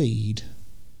a feed. Is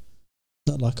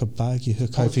that like a bag you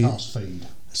hook over? Podcast feed.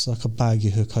 It's like a bag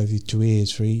you hook over to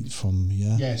ears for eat from,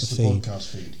 yeah? Yes, the feed.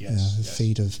 podcast feed, yes. Yeah, the yes.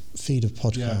 feed of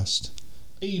podcast. Yeah.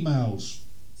 Emails.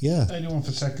 Yeah.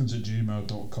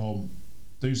 anyoneforseconds@gmail.com.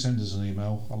 Do send us an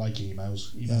email. I like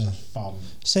emails. Emails are fun.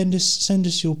 Send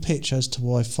us your pitch as to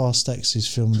why Fast X is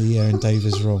Film of the Year and Dave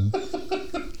is wrong.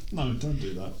 No, don't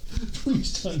do that.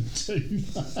 Please don't do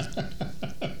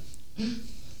that.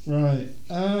 Right.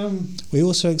 We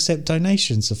also accept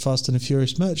donations of Fast and the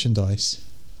Furious merchandise.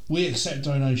 We accept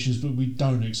donations, but we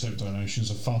don't accept donations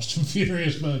of Fast and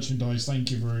Furious merchandise. Thank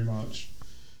you very much.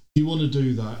 If you want to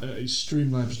do that, it's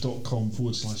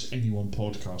streamlabs.com/anyone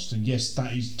podcast. And yes,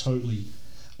 that is totally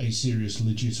a serious,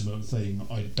 legitimate thing.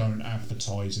 I don't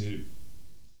advertise it,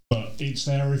 but it's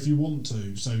there if you want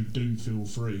to, so do feel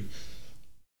free.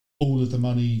 All of the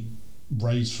money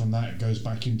raised from that goes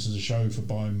back into the show for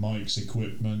buying Mike's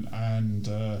equipment and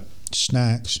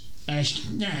snacks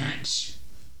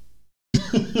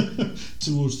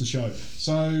towards the show.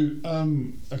 So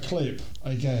a clip,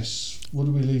 I guess. What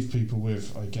do we leave people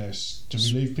with, I guess? Do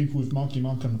we leave people with Marky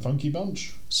Mark and the Funky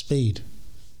Bunch? Speed.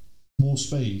 More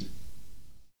speed.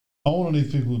 I want to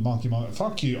leave people with Marky Mark.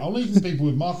 Fuck you. I'm leaving people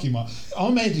with Marky Mark.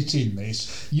 I'm editing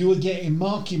this. You are getting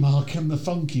Marky Mark and the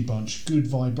Funky Bunch. Good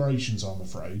vibrations, I'm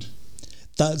afraid.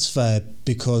 That's fair,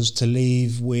 because to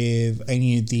leave with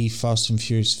any of the Fast and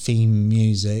Furious theme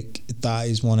music, that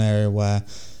is one area where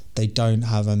they don't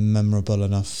have a memorable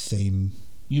enough theme.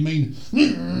 You mean...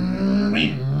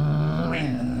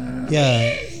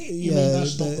 Yeah. You mean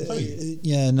that's not the theme?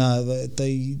 Yeah, no,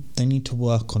 they need to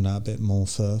work on that a bit more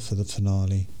for the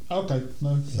finale. Okay,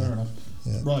 no, fair enough.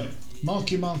 Yeah. Right,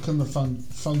 Marky Mark and the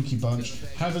Funky Bunch,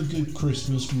 have a good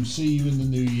Christmas. We'll see you in the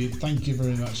new year. Thank you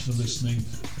very much for listening.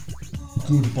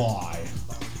 Goodbye.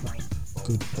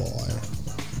 Goodbye.